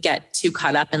think we get too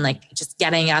caught up in like just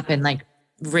getting up and like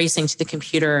racing to the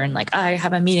computer and like, I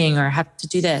have a meeting or I have to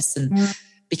do this. And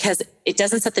because it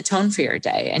doesn't set the tone for your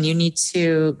day and you need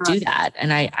to do that.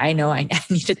 And I know I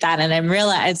needed that. And I'm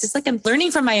realizing it's just like I'm learning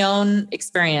from my own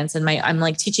experience and I'm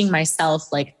like teaching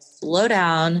myself like, slow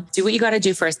down, do what you got to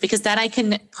do first, because then I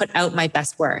can put out my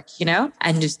best work,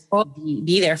 and just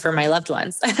be there for my loved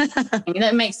ones.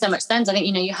 That makes so much sense. I think,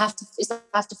 you have to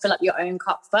fill up your own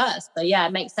cup first. So yeah,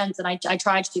 it makes sense. And I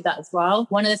try to do that as well.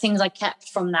 One of the things I kept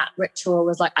from that ritual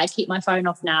was like, I keep my phone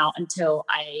off now until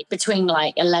between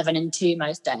like 11 and 2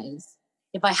 most days.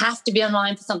 If I have to be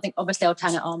online for something, obviously I'll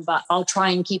turn it on, but I'll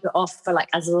try and keep it off for like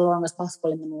as long as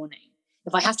possible in the morning.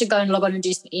 If I have to go and log on and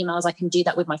do some emails, I can do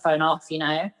that with my phone off,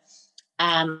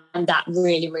 and that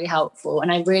really, really helpful.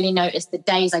 And I really noticed the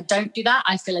days I don't do that,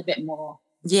 I feel a bit more.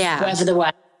 Yeah. Whatever the way.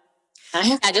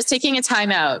 Yeah, just taking a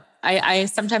time out. I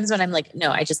sometimes when I'm like, no,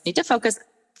 I just need to focus.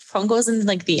 Phone goes in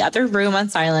like the other room on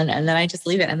silent and then I just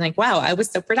leave it. I'm like, wow, I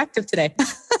was so productive today.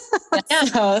 Yeah.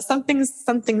 So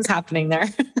something's happening there.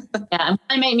 Yeah. And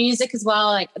I make music as well.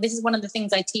 Like this is one of the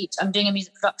things I teach. I'm doing a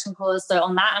music production course. So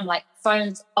on that, I'm like,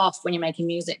 phones off when you're making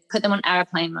music. Put them on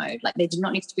airplane mode. Like they do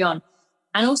not need to be on.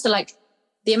 And also like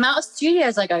the amount of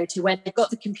studios I go to where they've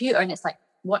got the computer and it's like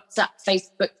WhatsApp,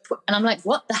 Facebook, and I'm like,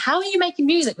 how are you making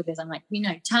music with this? I'm like,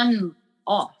 turn them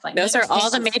off. Like those are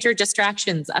all the major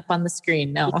distractions up on the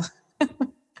screen. No. Yeah,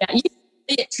 you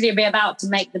literally be about to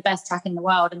make the best track in the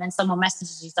world and then someone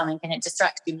messages you something and it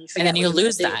distracts you and then you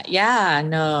lose that. Yeah,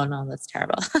 no, that's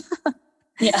terrible.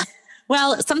 Yeah.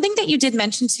 Well, something that you did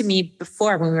mention to me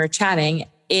before when we were chatting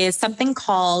is something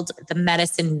called the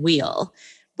medicine wheel,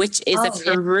 which is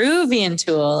a Peruvian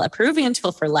tool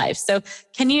for life. So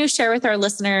can you share with our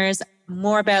listeners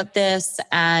more about this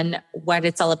and what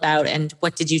it's all about and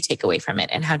what did you take away from it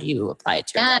and how do you apply it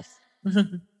to your life?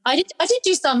 I did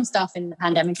do some stuff in the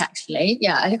pandemic, actually.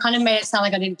 Yeah, I kind of made it sound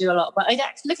like I didn't do a lot, but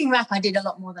looking back, I did a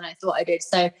lot more than I thought I did.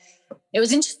 So it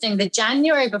was interesting. The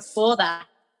January before that,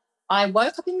 I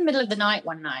woke up in the middle of the night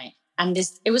one night and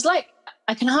it was like,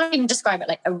 I can hardly even describe it,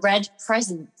 like a red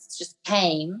presence just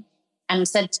came and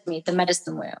said to me, the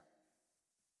medicine wheel.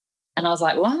 And I was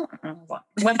like, what?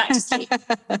 Went back to sleep. I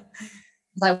was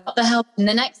like, what the hell? And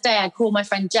the next day I called my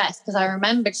friend Jess because I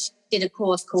remembered she did a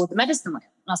course called the medicine wheel.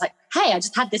 And I was like, hey, I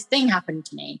just had this thing happen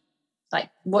to me. Like,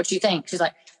 what do you think? She's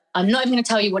like, I'm not even going to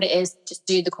tell you what it is. Just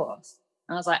do the course.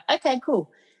 And I was like, okay,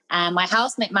 cool. And my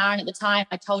housemate, Maren, at the time,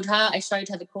 I showed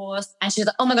her the course and she was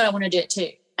like, oh my God, I want to do it too.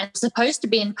 And it was supposed to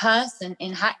be in person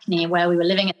in Hackney where we were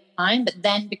living at the time. But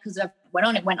then because it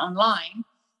went online,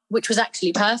 which was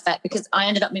actually perfect because I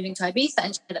ended up moving to Ibiza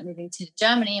and she ended up moving to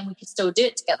Germany and we could still do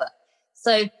it together.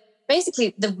 So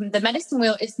basically the medicine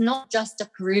wheel is not just a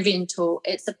Peruvian tool.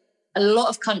 It's a lot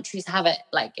of countries have it.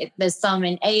 There's some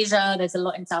in Asia, there's a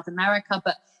lot in South America,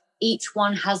 but each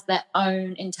one has their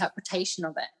own interpretation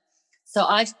of it. So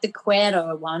I did the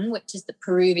Cuero one, which is the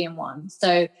Peruvian one.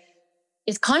 So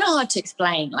it's kind of hard to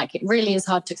explain. It really is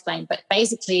hard to explain, but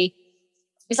basically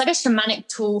it's like a shamanic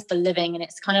tool for living and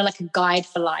it's kind of like a guide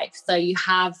for life. So you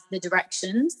have the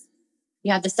directions.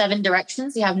 You have the 7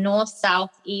 directions. You have north,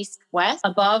 south, east, west,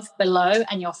 above, below,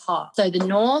 and your heart. So the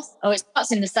north, it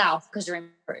starts in the south because you're in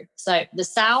Peru. So the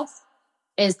south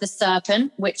is the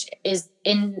serpent, which is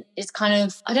kind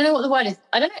of, I don't know what the word is.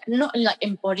 I don't know, not like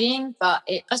embodying, but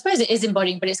I suppose it is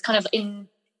embodying, but it's kind of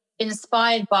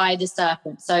inspired by the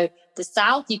serpent. So the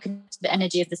south, you can the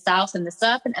energy of the south and the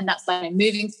serpent, and that's like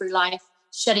moving through life,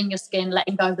 shedding your skin,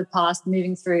 letting go of the past,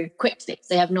 moving through quickly.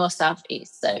 So you have north, south,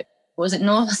 east. So was it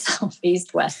north, south,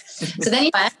 east, west? So then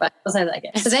you I'll say that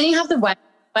again. So then you have the west.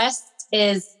 West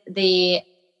is the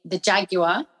the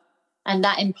jaguar. And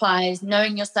that implies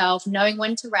knowing yourself, knowing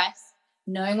when to rest,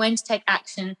 knowing when to take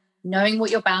action, knowing what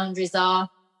your boundaries are.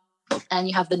 And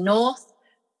you have the north,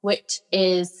 which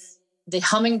is the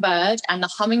hummingbird. And the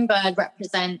hummingbird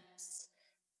represents,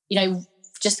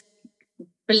 just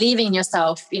believing in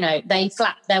yourself. They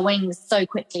flap their wings so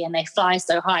quickly and they fly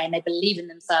so high and they believe in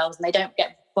themselves and they don't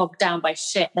get bogged down by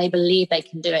shit. They believe they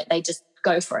can do it. They just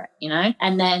go for it,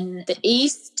 And then the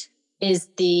east is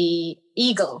the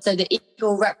eagle. So the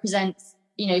eagle represents,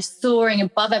 soaring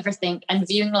above everything and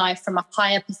viewing life from a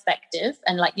higher perspective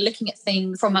and like looking at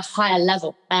things from a higher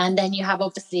level. And then you have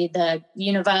obviously the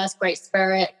universe, great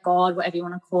spirit, God, whatever you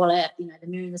want to call it, the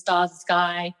moon, the stars, the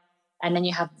sky. And then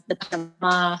you have the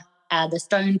Padma, the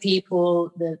stone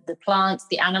people, the plants,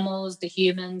 the animals, the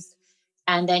humans.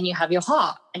 And then you have your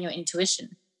heart and your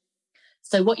intuition.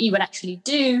 So what you would actually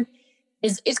do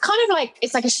is it's kind of like,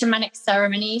 it's like a shamanic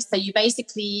ceremony. So you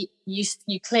basically,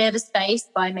 you clear the space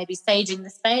by maybe saging the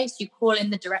space, you call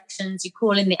in the directions, you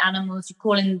call in the animals, you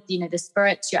call in, the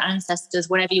spirits, your ancestors,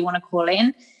 whatever you want to call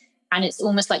in. And it's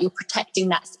almost like you're protecting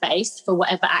that space for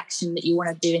whatever action that you want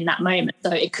to do in that moment.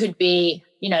 So it could be,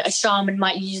 a shaman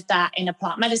might use that in a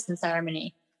plant medicine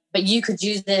ceremony, but you could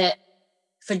use it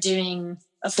for doing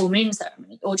a full moon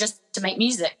ceremony or just to make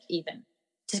music even.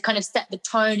 To kind of set the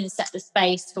tone and set the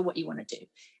space for what you want to do.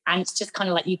 And it's just kind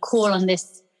of like you call on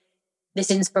this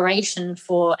inspiration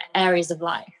for areas of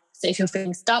life. So if you're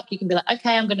feeling stuck, you can be like,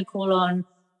 okay, I'm going to call on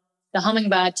the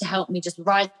hummingbird to help me just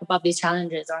rise above these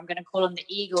challenges, or I'm going to call on the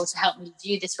eagle to help me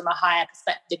view this from a higher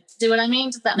perspective. Do what I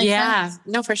mean? Does that make sense?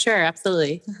 Yeah, no, for sure.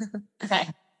 Absolutely. Okay.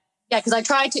 Yeah, because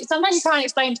sometimes you try and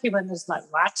explain to people and they're just like,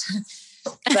 what?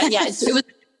 But yeah, it was,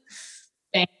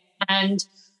 and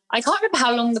I can't remember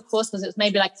how long the course was. It was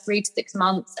maybe like 3 to 6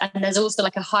 months. And there's also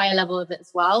like a higher level of it as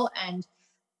well. And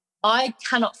I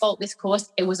cannot fault this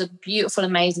course. It was a beautiful,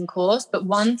 amazing course. But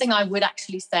one thing I would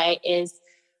actually say is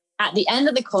at the end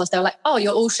of the course, they were like, oh,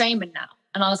 you're all shaman now.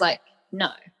 And I was like, no,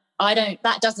 I don't,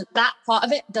 that part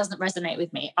of it doesn't resonate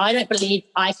with me. I don't believe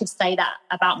I could say that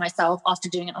about myself after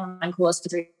doing an online course for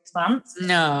 3 months.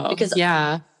 No. Because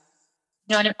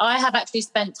I have actually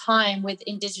spent time with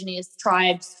indigenous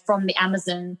tribes from the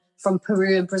Amazon, from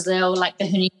Peru and Brazil, like the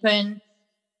Hunipun,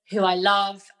 who I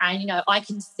love. And, I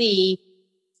can see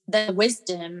their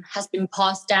wisdom has been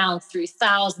passed down through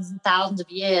thousands and thousands of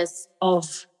years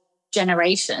of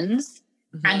generations.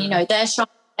 Mm-hmm. And,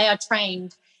 they are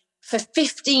trained for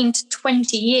 15 to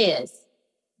 20 years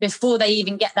before they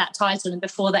even get that title and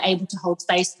before they're able to hold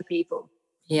space for people.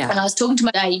 Yeah. And I was talking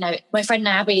to my friend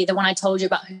Abby, the one I told you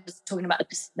about, who was talking about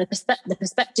the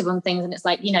perspective on things. And it's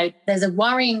like, there's a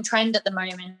worrying trend at the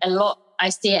moment. A lot, I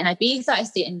see it in Ibiza, I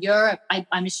see it in Europe.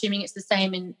 I'm assuming it's the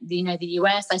same in the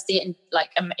US. I see it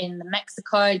in the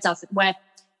Mexico, where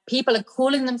people are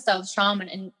calling themselves shaman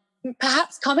and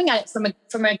perhaps coming at it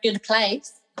from a good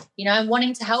place, and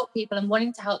wanting to help people and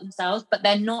wanting to help themselves, but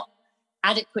they're not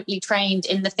adequately trained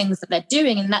in the things that they're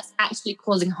doing, and that's actually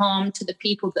causing harm to the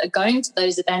people that are going to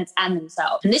those events and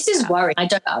themselves. And this is worrying. I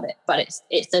don't doubt it, but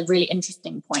it's a really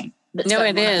interesting point. No,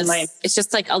 it is. It's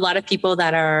just like a lot of people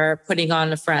that are putting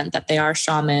on the front that they are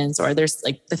shamans, or there's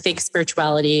like the fake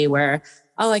spirituality where,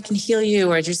 oh, I can heal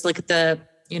you, or just look at the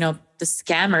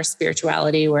scammer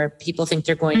spirituality where people think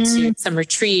they're going to some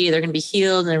retreat, they're going to be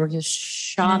healed, and they're going to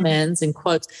shamans in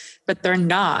quotes, but they're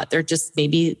not. They're just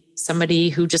maybe somebody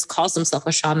who just calls themselves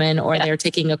a shaman, or they're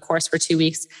taking a course for 2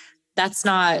 weeks. That's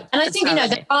not. And I think,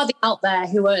 there are out there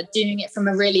who are doing it from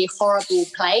a really horrible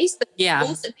place, but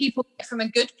also people get from a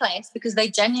good place because they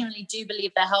genuinely do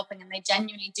believe they're helping, and they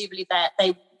genuinely do believe that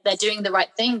they're doing the right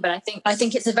thing. But I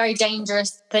think it's a very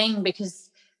dangerous thing because,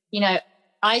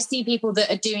 I see people that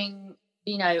are doing,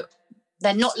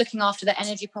 they're not looking after their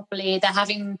energy properly. They're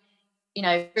having,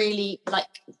 really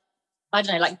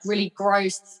really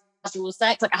gross casual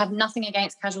sex. Like, I have nothing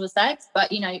against casual sex, but,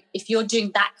 if you're doing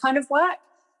that kind of work,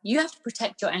 you have to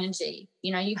protect your energy.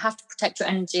 You have to protect your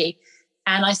energy.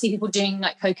 And I see people doing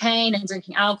like cocaine and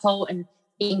drinking alcohol and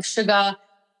eating sugar.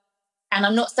 And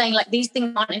I'm not saying like these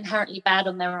things aren't inherently bad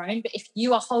on their own, but if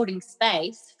you are holding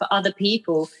space for other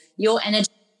people, your energy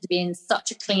to be in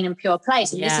such a clean and pure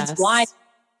place. And this is why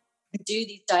I do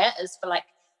these dietas for like,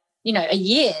 a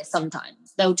year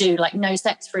sometimes. They'll do like no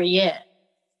sex for a year,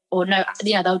 or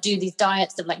they'll do these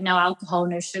diets of like no alcohol,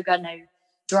 no sugar, no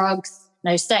drugs,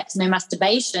 no sex, no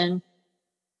masturbation,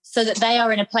 so that they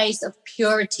are in a place of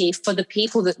purity for the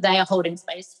people that they are holding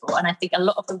space for. And I think a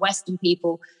lot of the Western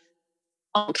people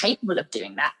aren't capable of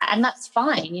doing that. And that's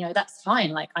fine, that's fine.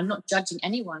 Like, I'm not judging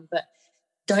anyone, but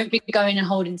don't be going and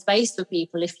holding space for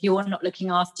people if you're not looking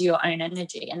after your own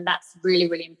energy. And that's really,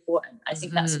 really important. I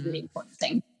think that's a really important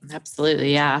thing.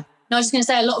 Absolutely. Yeah. No, I was just going to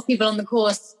say a lot of people on the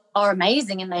course are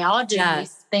amazing and they are doing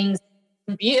these things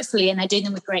beautifully and they're doing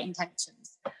them with great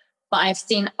intentions. But I've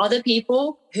seen other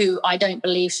people who I don't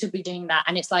believe should be doing that.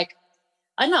 And it's like,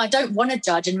 I don't know, I don't want to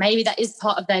judge, and maybe that is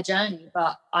part of their journey,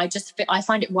 but I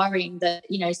find it worrying that,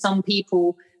 you know, some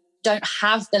people don't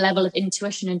have the level of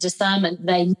intuition and discernment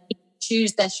they need to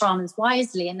choose their shamans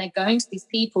wisely, and they're going to these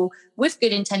people with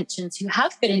good intentions who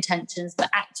have good intentions, but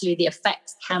actually the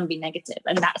effects can be negative,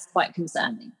 and that's quite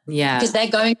concerning. Yeah. Because they're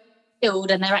going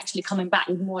killed and they're actually coming back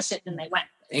with more shit than they went.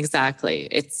 Exactly.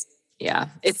 It's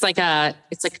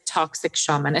like toxic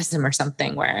shamanism or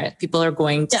something, where people are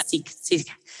going to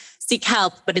seek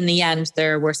help, but in the end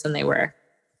they're worse than they were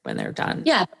when they're done.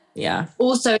 Yeah.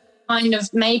 Also, kind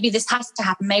of, maybe this has to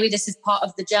happen. Maybe this is part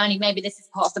of the journey. Maybe this is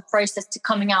part of the process to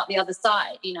coming out the other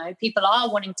side. You know, people are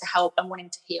wanting to help and wanting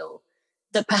to heal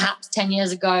that perhaps 10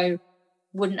 years ago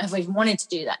wouldn't have even wanted to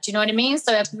do that. Do you know what I mean?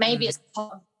 So maybe it's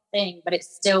part of the thing, but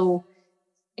it's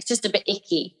just a bit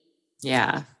icky.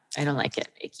 Yeah. I don't like it.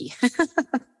 Icky.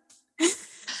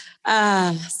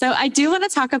 So I do want to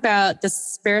talk about the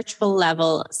spiritual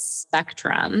level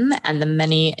spectrum and the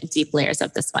many deep layers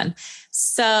of this one.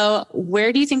 So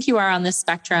where do you think you are on this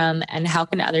spectrum, and how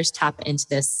can others tap into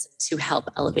this to help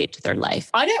elevate their life?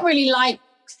 I don't really like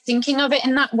thinking of it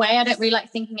in that way. I don't really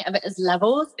like thinking of it as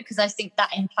levels, because I think that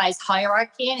implies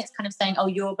hierarchy, and it's kind of saying, oh,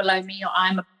 you're below me or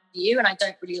I'm above you. And I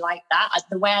don't really like that.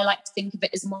 The way I like to think of it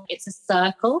is more, it's a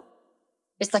circle.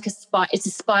 It's like it's a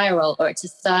spiral, or it's a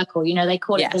circle. You know, they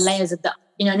call it the layers of the,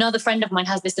 you know, another friend of mine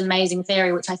has this amazing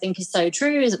theory, which I think is so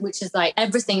true, which is like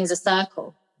everything is a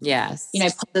circle. Yes. You know,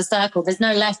 the circle, there's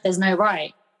no left, there's no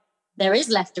right. There is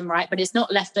left and right, but it's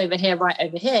not left over here, right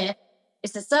over here.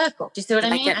 It's a circle. Do you see what I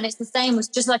mean? And it's the same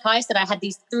with, just like I said, I had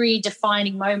these 3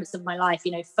 defining moments of my life,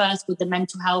 you know, first with the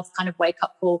mental health kind of wake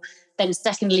up call, then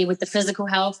secondly with the physical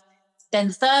health,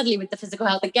 then thirdly with the physical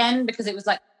health again, because it was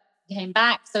like, came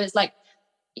back. So it's like,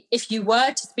 if you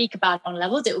were to speak about it on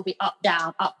levels, it will be up,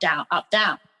 down, up, down, up,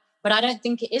 down. But I don't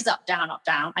think it is up, down, up,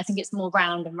 down. I think it's more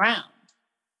round and round,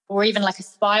 or even like a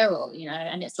spiral, you know,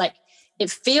 and it's like, it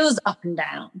feels up and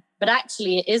down, but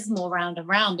actually it is more round and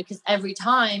round, because every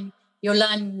time you're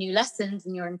learning new lessons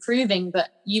and you're improving,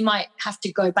 but you might have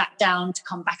to go back down to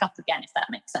come back up again, if that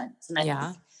makes sense. And I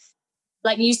think,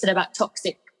 like you said about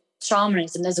toxic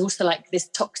shamanism, there's also like this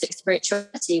toxic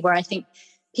spirituality where I think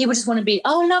people just want to be,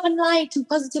 oh, love and light and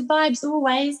positive vibes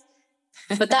always.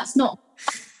 But that's not,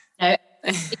 you know,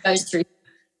 it goes through,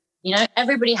 you know,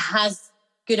 everybody has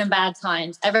good and bad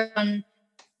times. Everyone,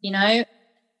 you know,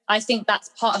 I think that's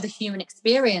part of the human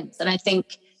experience. And I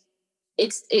think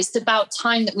it's about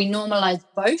time that we normalize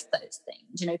both those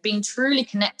things, you know, being truly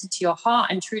connected to your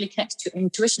heart and truly connected to your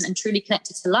intuition and truly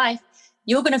connected to life.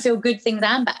 You're going to feel good things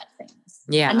and bad things.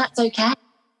 Yeah. And that's okay.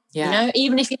 Yeah. You know,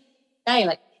 even if you say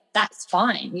like, that's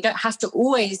fine. You don't have to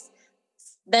always,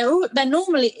 there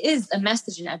normally is a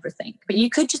message in everything, but you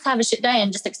could just have a shit day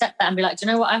and just accept that and be like, do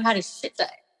you know what? I've had a shit day.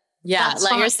 Yeah. That's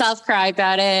let fine. yourself cry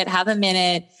about it, have a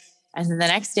minute. And then the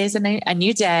next day is a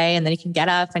new day. And then you can get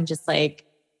up and just like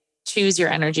choose your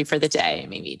energy for the day.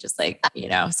 Maybe just like, you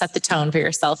know, set the tone for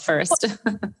yourself first.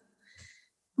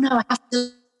 No, I have to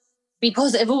be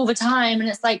positive all the time. And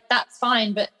it's like, that's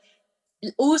fine. But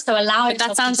also allow it.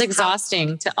 That sounds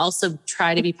exhausting to also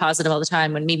try to be positive all the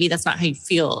time when maybe that's not how you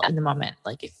feel in the moment.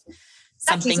 Like if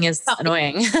something is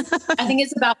annoying. I think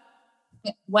it's about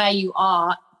where you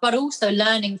are, but also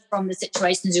learning from the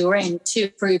situations you're in to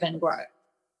improve and grow.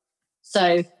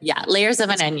 So yeah, layers of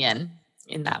an onion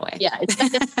in that way. Yeah, it's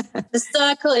like the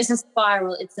circle is a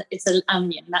spiral. It's an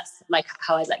onion. That's like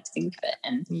how I'd like to think of it.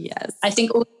 And yes, I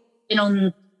think been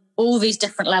on all these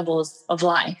different levels of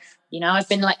life. You know, I've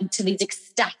been like to these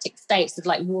ecstatic states of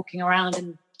like walking around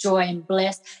in joy and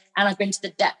bliss. And I've been to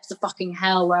the depths of fucking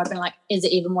hell where I've been like, is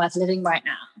it even worth living right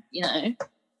now? You know?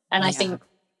 And I think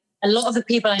a lot of the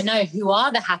people I know who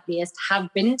are the happiest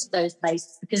have been to those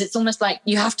places, because it's almost like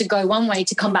you have to go one way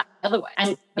to come back the other way.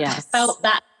 And I felt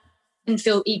that can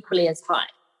feel equally as high.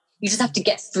 You just have to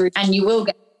get through, and you will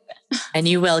get through it. And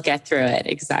you will get through it.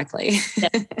 Exactly. Yeah.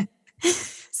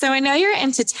 So I know you're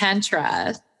into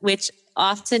Tantra, which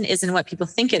often isn't what people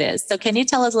think it is. So can you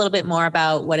tell us a little bit more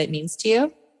about what it means to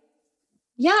you?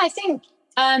 Yeah, I think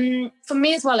for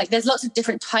me as well, like there's lots of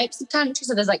different types of Tantra.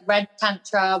 So there's like red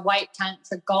Tantra, white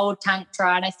Tantra, gold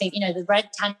Tantra. And I think, you know, the red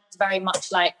Tantra is very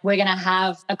much like we're going to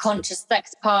have a conscious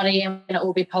sex party and we're going to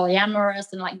all be polyamorous.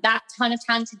 And like that kind of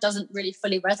Tantra doesn't really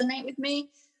fully resonate with me.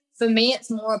 For me,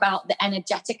 it's more about the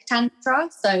energetic Tantra.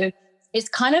 So it's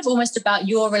kind of almost about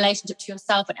your relationship to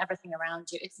yourself and everything around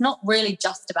you. It's not really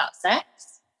just about sex.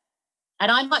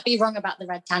 And I might be wrong about the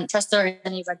red tantra. Sorry,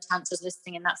 any red tantras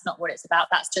listening, and that's not what it's about.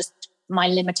 That's just my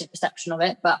limited perception of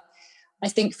it. But I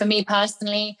think for me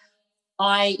personally,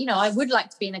 I would like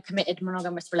to be in a committed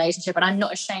monogamous relationship, and I'm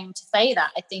not ashamed to say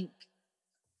that. I think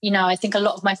a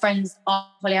lot of my friends are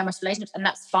polyamorous relationships, and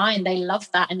that's fine. They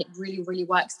love that, and it really, really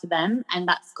works for them, and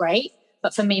that's great.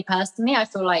 But for me personally, I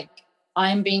feel like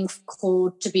I'm being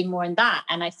called to be more in that.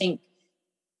 And I think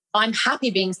I'm happy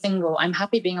being single. I'm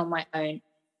happy being on my own.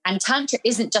 And Tantra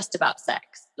isn't just about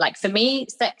sex. Like for me,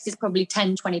 sex is probably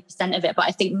 10, 20% of it. But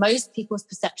I think most people's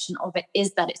perception of it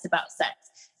is that it's about sex.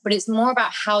 But it's more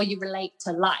about how you relate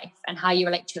to life and how you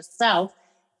relate to yourself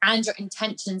and your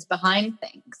intentions behind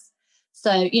things.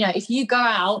 So, if you go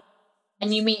out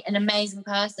and you meet an amazing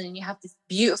person and you have this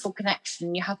beautiful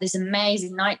connection, you have this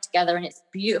amazing night together and it's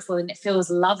beautiful and it feels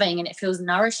loving and it feels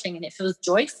nourishing and it feels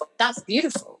joyful, that's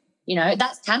beautiful.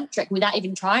 That's tantric without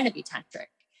even trying to be tantric,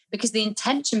 because the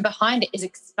intention behind it is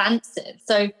expansive.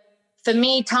 So for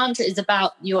me, Tantra is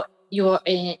about your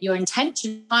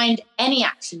intention behind any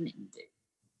action that you do.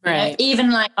 Right. Even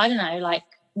like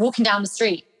walking down the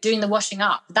street, doing the washing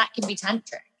up, that can be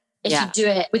tantric if you do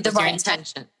it with the right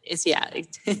intention.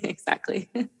 Exactly.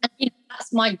 And,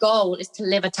 that's my goal, is to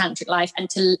live a tantric life and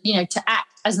to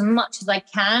act as much as I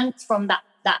can from that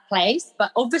place.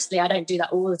 But obviously I don't do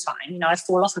that all the time. I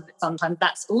fall off of it sometimes.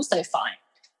 That's also fine.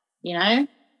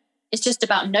 It's just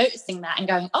about noticing that and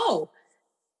going, oh,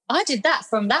 I did that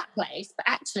from that place, but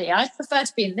actually I prefer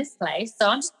to be in this place. So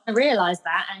I'm just going to realize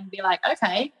that and be like,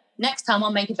 okay, next time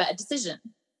I'll make a better decision.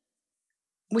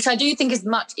 Which I do think is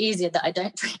much easier that I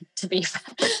don't drink, to be fair.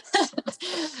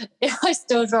 If I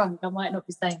still drunk, I might not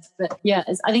be saying it. But yeah,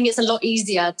 I think it's a lot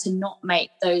easier to not make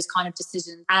those kind of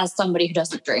decisions as somebody who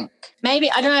doesn't drink. Maybe,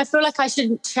 I don't know, I feel like I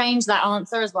shouldn't change that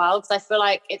answer as well, because I feel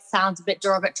like it sounds a bit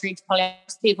derogatory to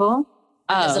polyamorous people.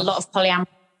 There's a lot of polyamory.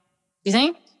 Do you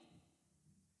think?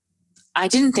 I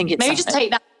didn't think it. Maybe just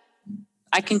take that.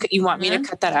 You want me to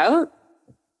cut that out?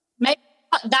 Maybe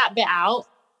cut that bit out.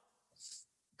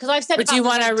 Because I've said. But do you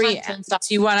want to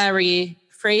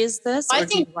rephrase this? I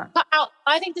think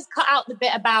just cut out the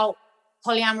bit about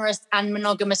polyamorous and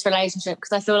monogamous relationship,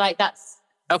 because I feel like that's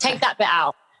take that bit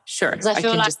out. Sure. Because I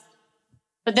feel like.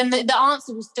 But then the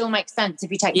answer will still make sense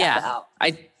if you take that bit out.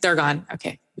 They're gone.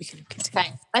 Okay, we can continue.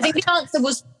 Okay, I think the answer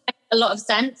will make a lot of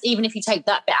sense even if you take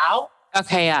that bit out.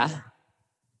 Okay, yeah.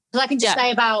 Because I can just say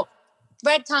about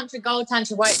red tantra, gold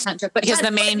tantra, white tantra. But because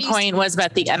the main point was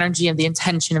about the energy and the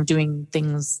intention of doing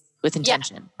things with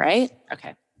intention, right?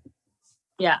 Okay.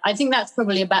 Yeah, I think that's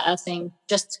probably a better thing.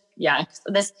 I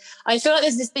feel like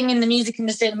there's this thing in the music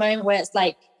industry at the moment where it's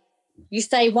like you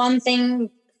say one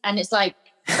thing and it's like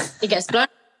it gets blown.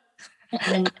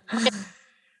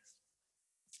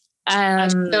 I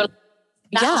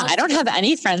don't have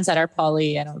any friends that are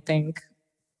poly, I don't think.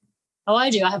 Oh, I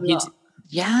do. I have a lot.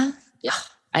 Yeah.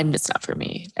 It's not for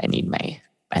me. I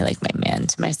like my man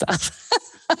to myself.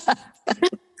 I'm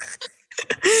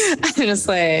just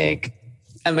like,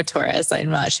 I'm a Taurus. I'm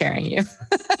not sharing you.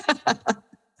 And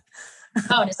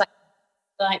it's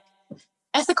like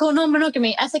ethical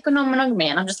non-monogamy.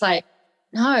 And I'm just like,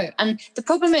 no. And the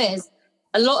problem is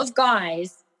there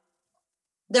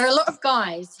are a lot of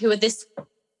guys who are this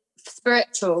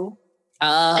spiritual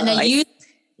and they use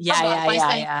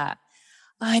yeah.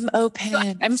 I'm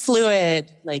open. I'm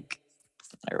fluid. Like,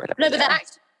 or whatever. No, but they're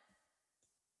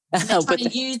trying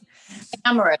to use the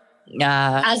camera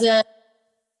as a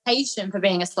patient for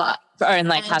being a slut. Or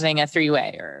having a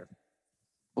three-way or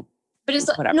but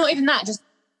it's whatever. Not even that, just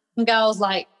girls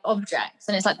like objects.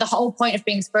 And it's like the whole point of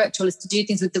being spiritual is to do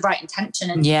things with the right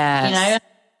intention. And,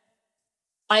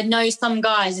 I know some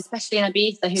guys, especially in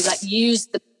Ibiza, who use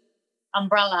the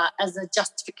umbrella as a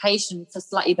justification for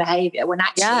slutty behavior when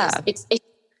actually it's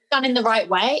done in the right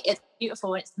way. It's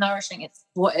beautiful, it's nourishing, it's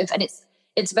whatever, and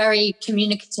it's very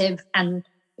communicative and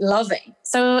loving.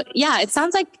 So it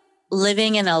sounds like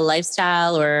living in a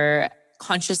lifestyle or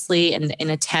consciously in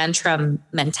a tantra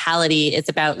mentality is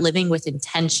about living with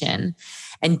intention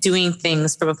and doing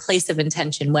things from a place of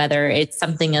intention, whether it's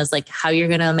something as like how you're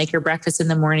going to make your breakfast in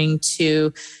the morning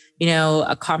to,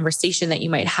 a conversation that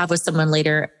you might have with someone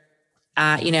later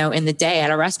in the day at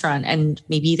a restaurant. And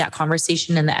maybe that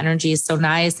conversation and the energy is so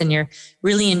nice and you're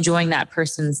really enjoying that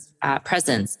person's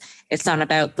presence. It's not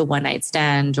about the one night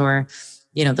stand or,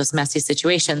 those messy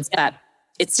situations, but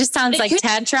it just sounds like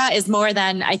Tantra is more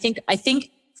than I think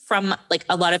from like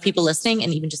a lot of people listening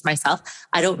and even just myself,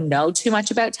 I don't know too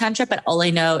much about Tantra, but all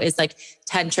I know is like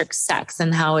tantric sex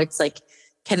and how it's like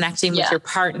connecting with your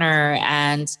partner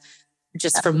and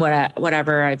just from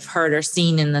whatever I've heard or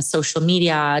seen in the social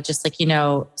media, just like,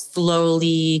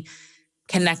 slowly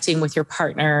connecting with your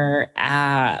partner,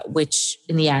 which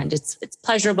in the end it's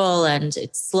pleasurable and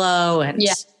it's slow and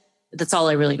that's all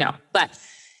I really know. But,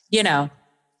 you know,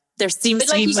 there seems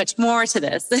to be much more to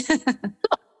this.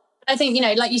 I think, you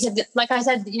know, like you said, like I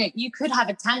said, you know, you could have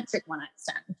a tantric one night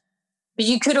stand, but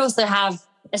you could also have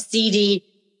a seedy,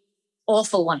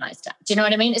 awful one night stand. Do you know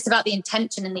what I mean? It's about the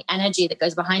intention and the energy that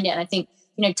goes behind it. And I think,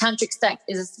 you know, tantric sex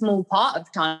is a small part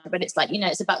of tantra, but it's like, you know,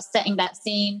 it's about setting that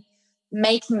scene,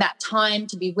 making that time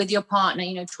to be with your partner,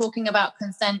 you know, talking about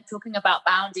consent, talking about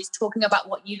boundaries, talking about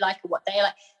what you like or what they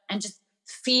like, and just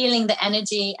feeling the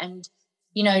energy and,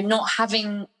 you know, not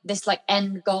having this like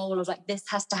end goal of like, this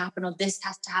has to happen or this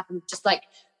has to happen. Just like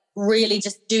really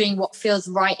just doing what feels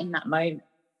right in that moment.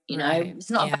 You know, it's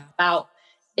not about,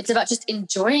 it's about just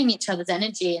enjoying each other's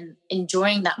energy and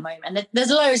enjoying that moment. And there's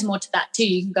loads more to that too.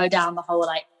 You can go down the whole,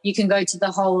 like, you can go to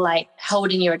the whole, like,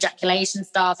 holding your ejaculation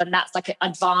stuff. And that's like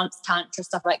advanced tantra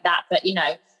stuff like that. But, you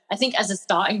know, I think as a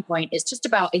starting point, it's just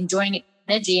about enjoying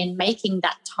energy and making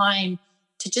that time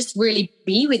to just really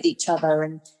be with each other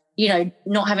and, you know,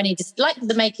 not have any, just like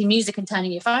the making music and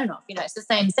turning your phone off, you know, it's the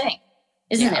same thing,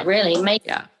 isn't it really? Make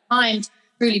time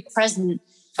truly present.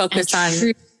 Focus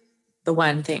on the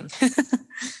one thing.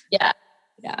 Yeah.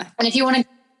 And if you want to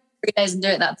 3 days and do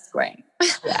it, that's great.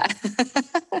 Yeah.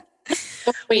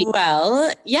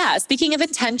 Well, yeah. Speaking of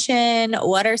intention,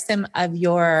 what are some of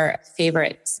your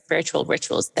favorite spiritual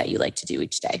rituals that you like to do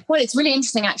each day? Well, it's really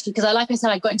interesting actually, because like I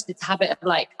said, I got into this habit of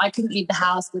like, I couldn't leave the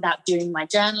house without doing my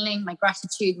journaling, my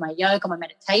gratitude, my yoga, my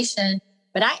meditation.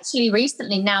 But actually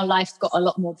recently, now life's got a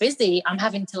lot more busy, I'm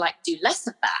having to like do less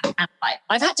of that. And like,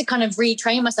 I've had to kind of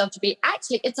retrain myself to be,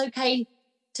 actually, it's okay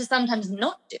to sometimes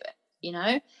not do it, you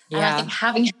know? And I think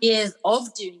having years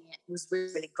of doing it was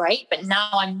really, really great. But now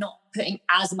I'm not putting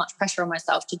as much pressure on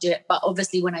myself to do it. But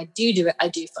obviously when I do it, I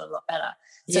do feel a lot better.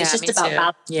 So it's just about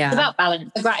balance. It's about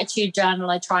balance. The gratitude journal,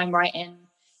 I try and write in.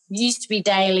 It used to be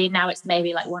daily. Now it's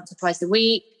maybe like once or twice a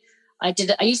week. I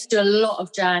used to do a lot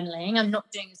of journaling. I'm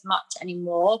not doing as much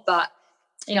anymore, but,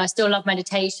 you know, I still love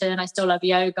meditation. I still love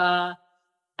yoga.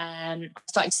 I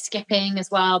started skipping as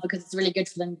well because it's really good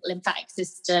for the lymphatic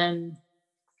system.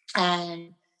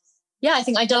 And yeah, I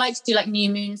think I do like to do like new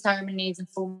moon ceremonies and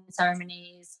full moon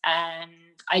ceremonies. And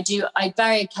I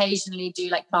very occasionally do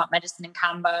like plant medicine in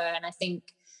Kambo. And I think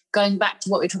going back to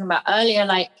what we were talking about earlier,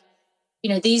 like, you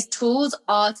know, these tools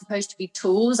are supposed to be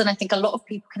tools. And I think a lot of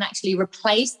people can actually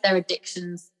replace their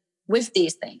addictions with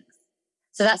these things.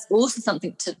 So that's also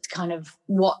something to kind of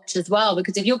watch as well.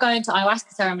 Because if you're going to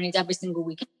ayahuasca ceremonies every single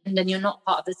weekend and you're not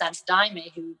part of the Santa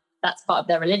Daime, who that's part of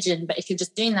their religion, but if you're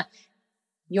just doing that,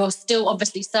 you're still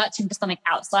obviously searching for something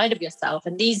outside of yourself.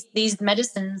 And these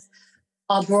medicines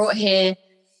are brought here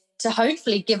to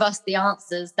hopefully give us the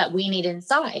answers that we need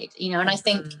inside, you know. And I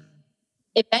think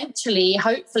eventually,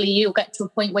 hopefully you'll get to a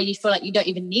point where you feel like you don't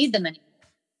even need them anymore.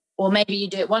 Or maybe you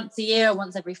do it once a year or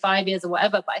once every 5 years or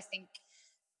whatever. But I think,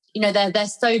 you know, they're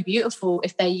so beautiful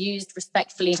if they're used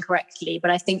respectfully and correctly.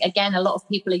 But I think, again, a lot of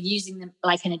people are using them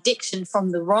like an addiction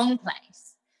from the wrong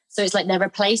place. So it's like they're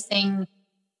replacing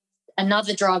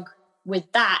another drug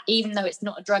with that, even though it's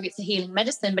not a drug, it's a healing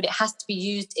medicine, but it has to be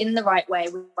used in the right way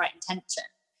with the right intention.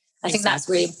 I think that's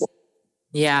really important.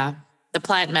 Yeah. The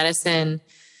plant medicine,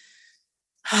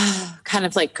 kind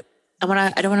of like, I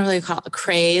don't want to really call it a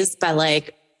craze, but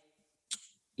like,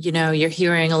 you know, you're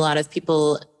hearing a lot of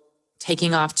people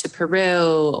taking off to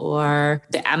Peru or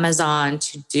the Amazon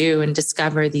to do and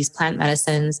discover these plant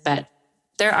medicines. But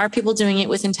there are people doing it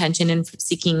with intention and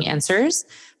seeking answers.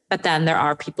 But then there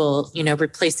are people, you know,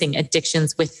 replacing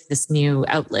addictions with this new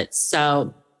outlet.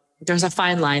 So there's a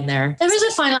fine line there. There is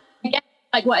a fine line. Again,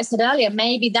 like what I said earlier,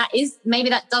 maybe that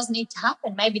does need to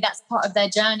happen. Maybe that's part of their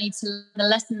journey to the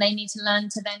lesson they need to learn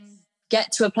to then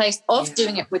get to a place of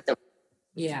doing it with the,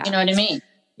 you know what I mean?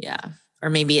 Yeah. Or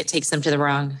maybe it takes them to the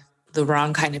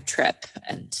wrong kind of trip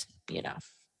and, you know,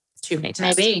 too many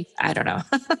times. Maybe. I don't know.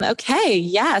 Okay.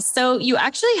 Yeah. So you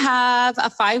actually have a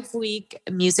 5-week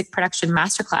music production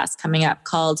masterclass coming up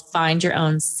called Find Your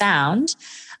Own Sound,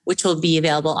 which will be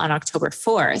available on October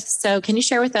 4th. So can you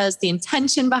share with us the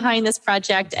intention behind this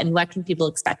project and what can people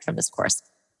expect from this course?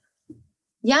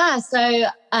 Yeah, so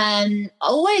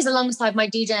always alongside my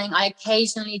DJing, I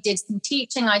occasionally did some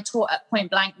teaching. I taught at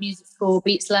Point Blank Music School,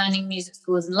 Beats Learning Music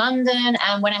Schools in London.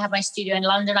 And when I had my studio in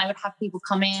London, I would have people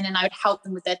come in and I would help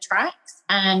them with their tracks.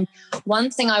 And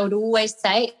one thing I would always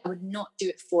say, I would not do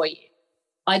it for you.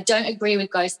 I don't agree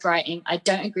with ghostwriting. I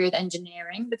don't agree with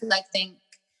engineering because I think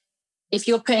if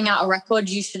you're putting out a record,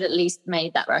 you should at least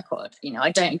made that record. You know, I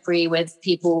don't agree with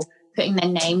people putting their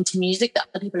name to music that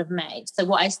other people have made. So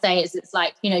what I say is it's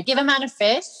like, you know, give a man a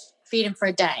fish, feed him for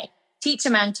a day. teach a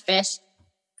man to fish,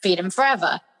 feed him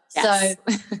forever. Yes.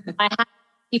 So I had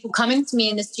people coming to me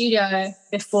in the studio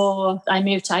before I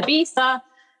moved to Ibiza,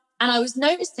 and I was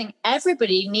noticing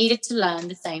everybody needed to learn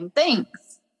the same things.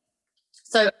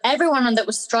 So everyone that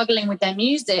was struggling with their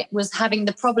music was having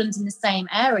the problems in the same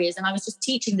areas, and I was just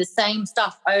teaching the same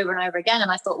stuff over and over again.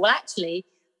 And I thought, well, actually,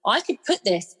 I could put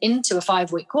this into a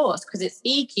 5-week course because it's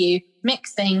EQ,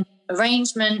 mixing,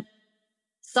 arrangement,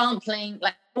 sampling,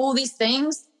 like all these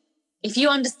things. If you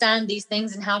understand these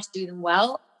things and how to do them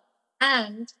well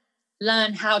and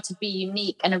learn how to be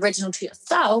unique and original to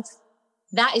yourself,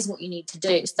 that is what you need to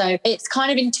do. So it's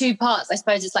kind of in 2 parts, I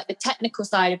suppose. It's like the technical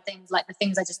side of things, like the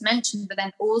things I just mentioned, but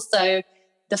then also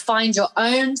the Find Your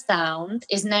Own Sound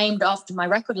is named after my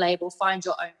record label, Find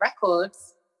Your Own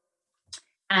Records.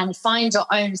 And Find Your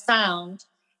Own Sound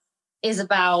is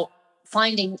about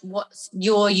finding what's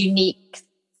your unique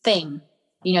thing,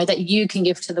 you know, that you can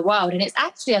give to the world. And it's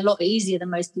actually a lot easier than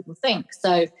most people think.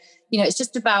 So, you know, it's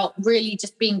just about really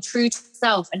just being true to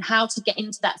yourself and how to get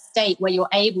into that state where you're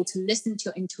able to listen to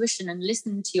your intuition and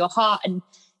listen to your heart and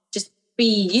just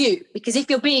be you. Because if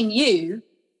you're being you,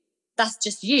 that's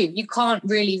just you. You can't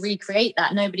really recreate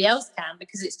that. Nobody else can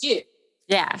because it's you.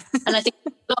 Yeah. And I think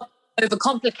a lot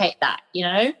overcomplicate that, you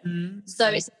know? Mm-hmm.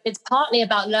 So it's partly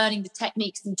about learning the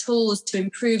techniques and tools to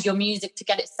improve your music to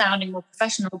get it sounding more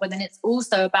professional, but then it's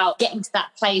also about getting to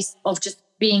that place of just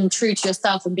being true to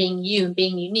yourself and being you and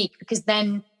being unique, because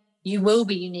then you will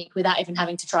be unique without even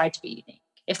having to try to be unique,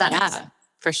 if that makes sense.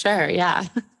 For sure. Yeah.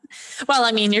 Well,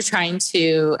 I mean, you're trying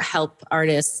to help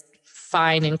artists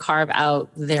find and carve out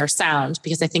their sound,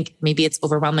 because I think maybe it's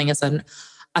overwhelming as an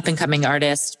up and coming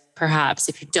artist, perhaps,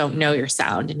 if you don't know your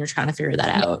sound and you're trying to figure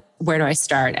that out. Where do I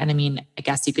start? And I mean, I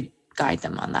guess you could guide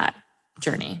them on that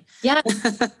journey. Yeah.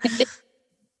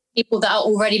 People that are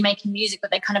already making music,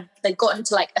 but they've gotten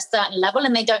to like a certain level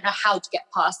and they don't know how to get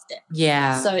past it.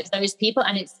 Yeah. So it's those people,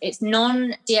 and it's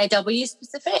non-DAW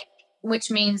specific,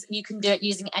 which means you can do it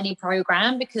using any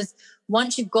program, because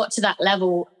once you've got to that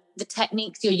level, the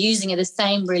techniques you're using are the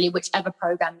same, really, whichever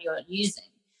program you're using.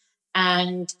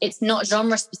 And it's not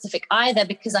genre specific either,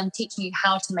 because I'm teaching you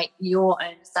how to make your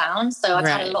own sound. So I've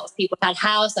had a lot of people. I've had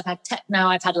house, I've had techno,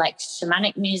 I've had like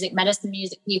shamanic music, medicine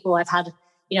music people. I've had,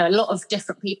 you know, a lot of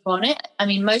different people on it. I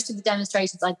mean, most of the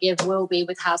demonstrations I give will be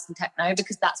with house and techno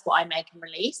because that's what I make and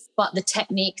release. But the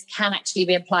techniques can actually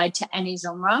be applied to any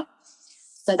genre.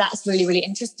 So that's really, really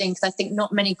interesting, because I think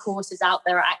not many courses out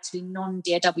there are actually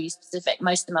non-DAW specific.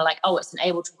 Most of them are like, oh, it's an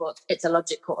Ableton course, it's a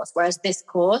Logic course. Whereas this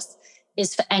course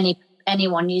is for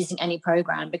anyone using any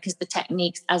program, because the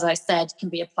techniques, as I said, can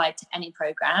be applied to any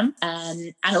program.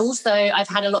 And also I've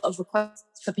had a lot of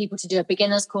requests for people to do a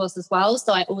beginner's course as well.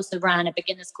 So I also ran a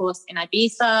beginner's course in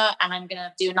Ibiza, and I'm going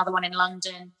to do another one in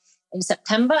London in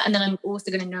September. And then I'm also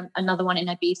going to do another one in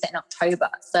Ibiza in October.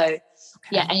 So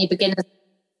yeah, any beginners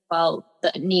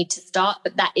that need to start,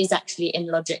 but that is actually in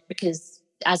Logic, because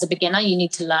as a beginner, you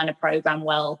need to learn a program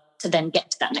well to then get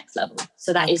to that next level.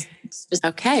 So that is specific.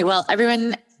 Okay. Well,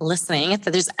 everyone listening, if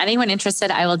there's anyone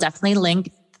interested, I will definitely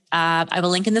link. I will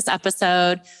link in this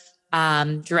episode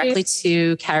directly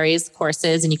to Carrie's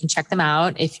courses, and you can check them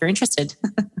out if you're interested.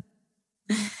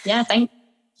 Yeah, thanks.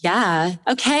 Yeah.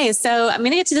 Okay. So I'm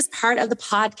going to get to this part of the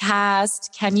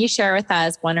podcast. Can you share with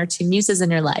us 1 or 2 muses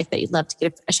in your life that you'd love to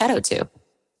give a shout out to?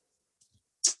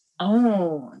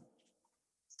 Oh,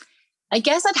 I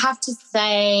guess I'd have to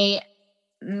say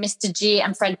Mr. G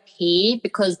and Fred P,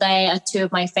 because they are 2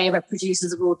 of my favorite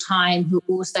producers of all time, who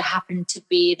also happen to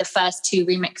be the first 2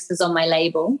 remixers on my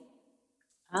label.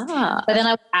 But then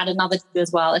I would add another 2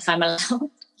 as well, if I'm allowed.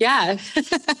 Yeah.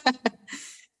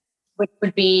 Which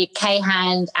would be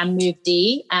K-Hand and Move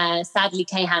D. Sadly,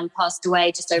 K-Hand passed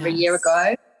away just over a year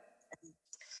ago.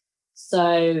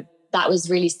 So that was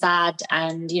really sad.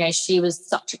 And, you know, she was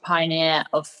such a pioneer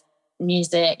of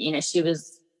music. You know, she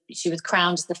was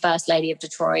crowned as the first lady of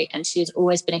Detroit, and she's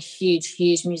always been a huge,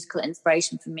 huge musical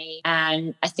inspiration for me.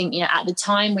 And I think, you know, at the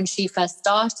time when she first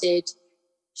started,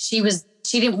 she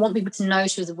didn't want people to know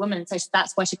she was a woman. So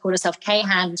that's why she called herself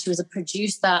K-Hand. She was a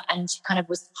producer, and she kind of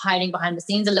was hiding behind the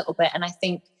scenes a little bit. And I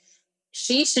think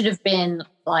she should have been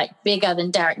like bigger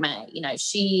than Derek May. You know,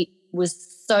 she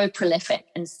was so prolific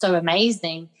and so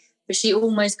amazing, but she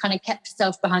almost kind of kept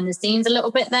herself behind the scenes a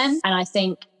little bit then. And I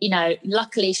think, you know,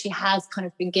 luckily she has kind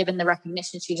of been given the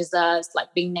recognition she deserves,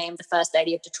 like being named the first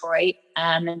lady of Detroit.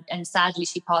 And sadly,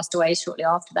 she passed away shortly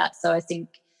after that. So I think,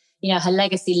 you know, her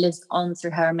legacy lives on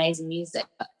through her amazing music.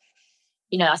 But,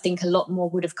 you know, I think a lot more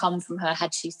would have come from her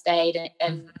had she stayed.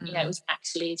 And you know, it was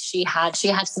actually, she had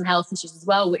some health issues as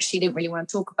well, which she didn't really want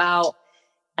to talk about.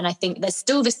 And I think there's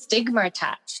still the stigma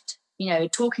attached.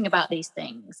 talking about these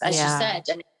things, as you said.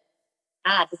 And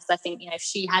because I think, if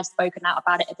she had spoken out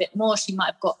about it a bit more, she might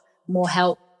have got more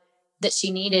help that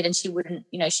she needed, and she wouldn't,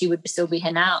 she would still be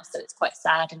here now. So it's quite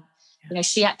sad. And,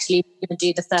 she actually going to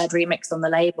do the third remix on the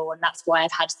label. And that's why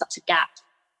I've had such a gap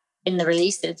in the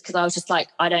releases, because I was just like,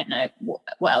 I don't know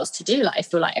what else to do. Like, I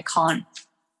feel like I can't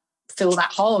fill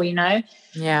that hole,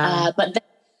 Yeah. But then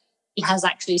he has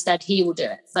actually said he will do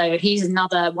it. So he's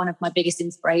another one of my biggest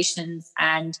inspirations.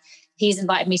 And he's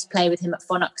invited me to play with him at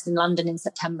Phonox in London in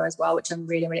September as well, which I'm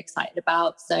really, really excited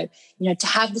about. So, to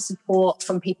have the support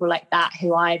from people like that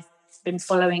who I've been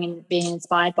following and being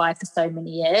inspired by for so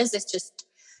many years, it's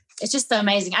just so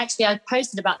amazing. Actually, I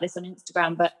posted about this on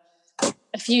Instagram, but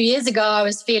a few years ago, I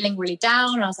was feeling really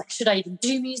down. I was like, should I even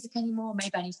do music anymore?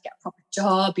 Maybe I need to get a proper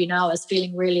job. I was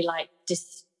feeling really like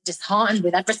disheartened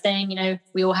with everything.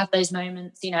 We all have those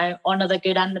moments, honor the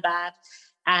good and the bad.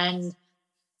 And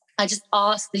I just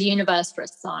asked the universe for a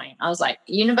sign. I was like,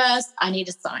 universe, I need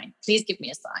a sign. Please give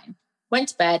me a sign. Went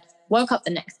to bed, woke up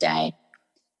the next day.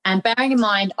 And bearing in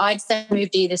mind, I'd sent Move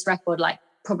D this record like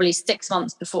probably 6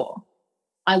 months before.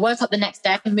 I woke up the next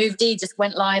day and Move D just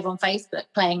went live on Facebook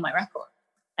playing my record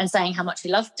and saying how much he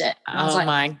loved it. And I was like,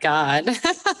 my God.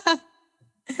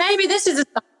 Maybe this is a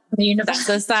sign from the universe. That's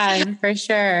a sign for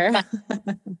sure.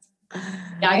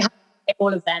 I have to say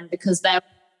all of them because they're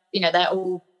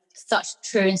all such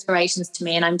true inspirations to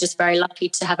me. And I'm just very lucky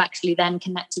to have actually then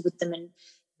connected with them and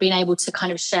been able to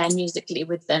kind of share musically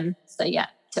with them. So yeah,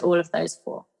 to all of those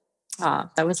 4. Oh,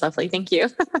 that was lovely. Thank you.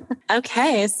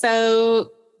 Okay.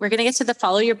 So we're going to get to the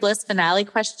Follow Your Bliss finale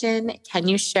question. Can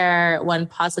you share one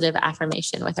positive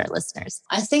affirmation with our listeners?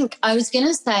 I think I was going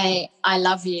to say, I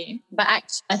love you, but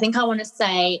actually, I think I want to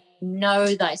say, know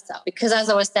thyself. Because as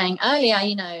I was saying earlier,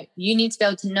 you need to be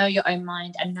able to know your own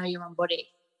mind and know your own body,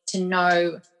 to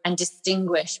know and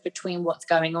distinguish between what's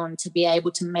going on, to be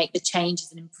able to make the changes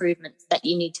and improvements that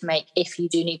you need to make if you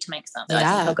do need to make some. So I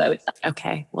think I'll go with that.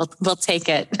 Okay, we'll take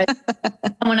it.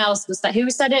 Someone else was that. Who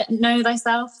said it? Know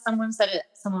thyself. Someone said it.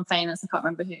 Someone famous. I can't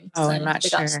remember who. Oh, I'm not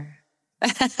sure.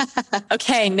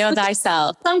 Okay, know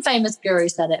thyself. Some famous guru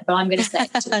said it, but I'm going to say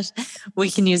it too.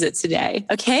 We can use it today.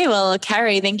 Okay, well,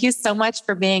 Carrie, thank you so much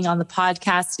for being on the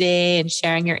podcast today and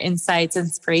sharing your insights,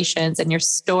 inspirations, and your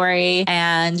story.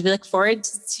 And we look forward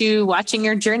to watching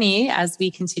your journey as we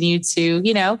continue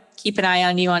to, keep an eye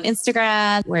on you on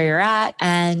Instagram, where you're at.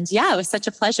 And yeah, it was such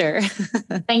a pleasure.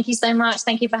 Thank you so much.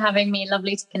 Thank you for having me.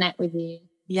 Lovely to connect with you.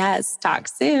 Yes, talk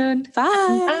soon.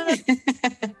 Bye.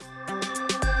 Bye.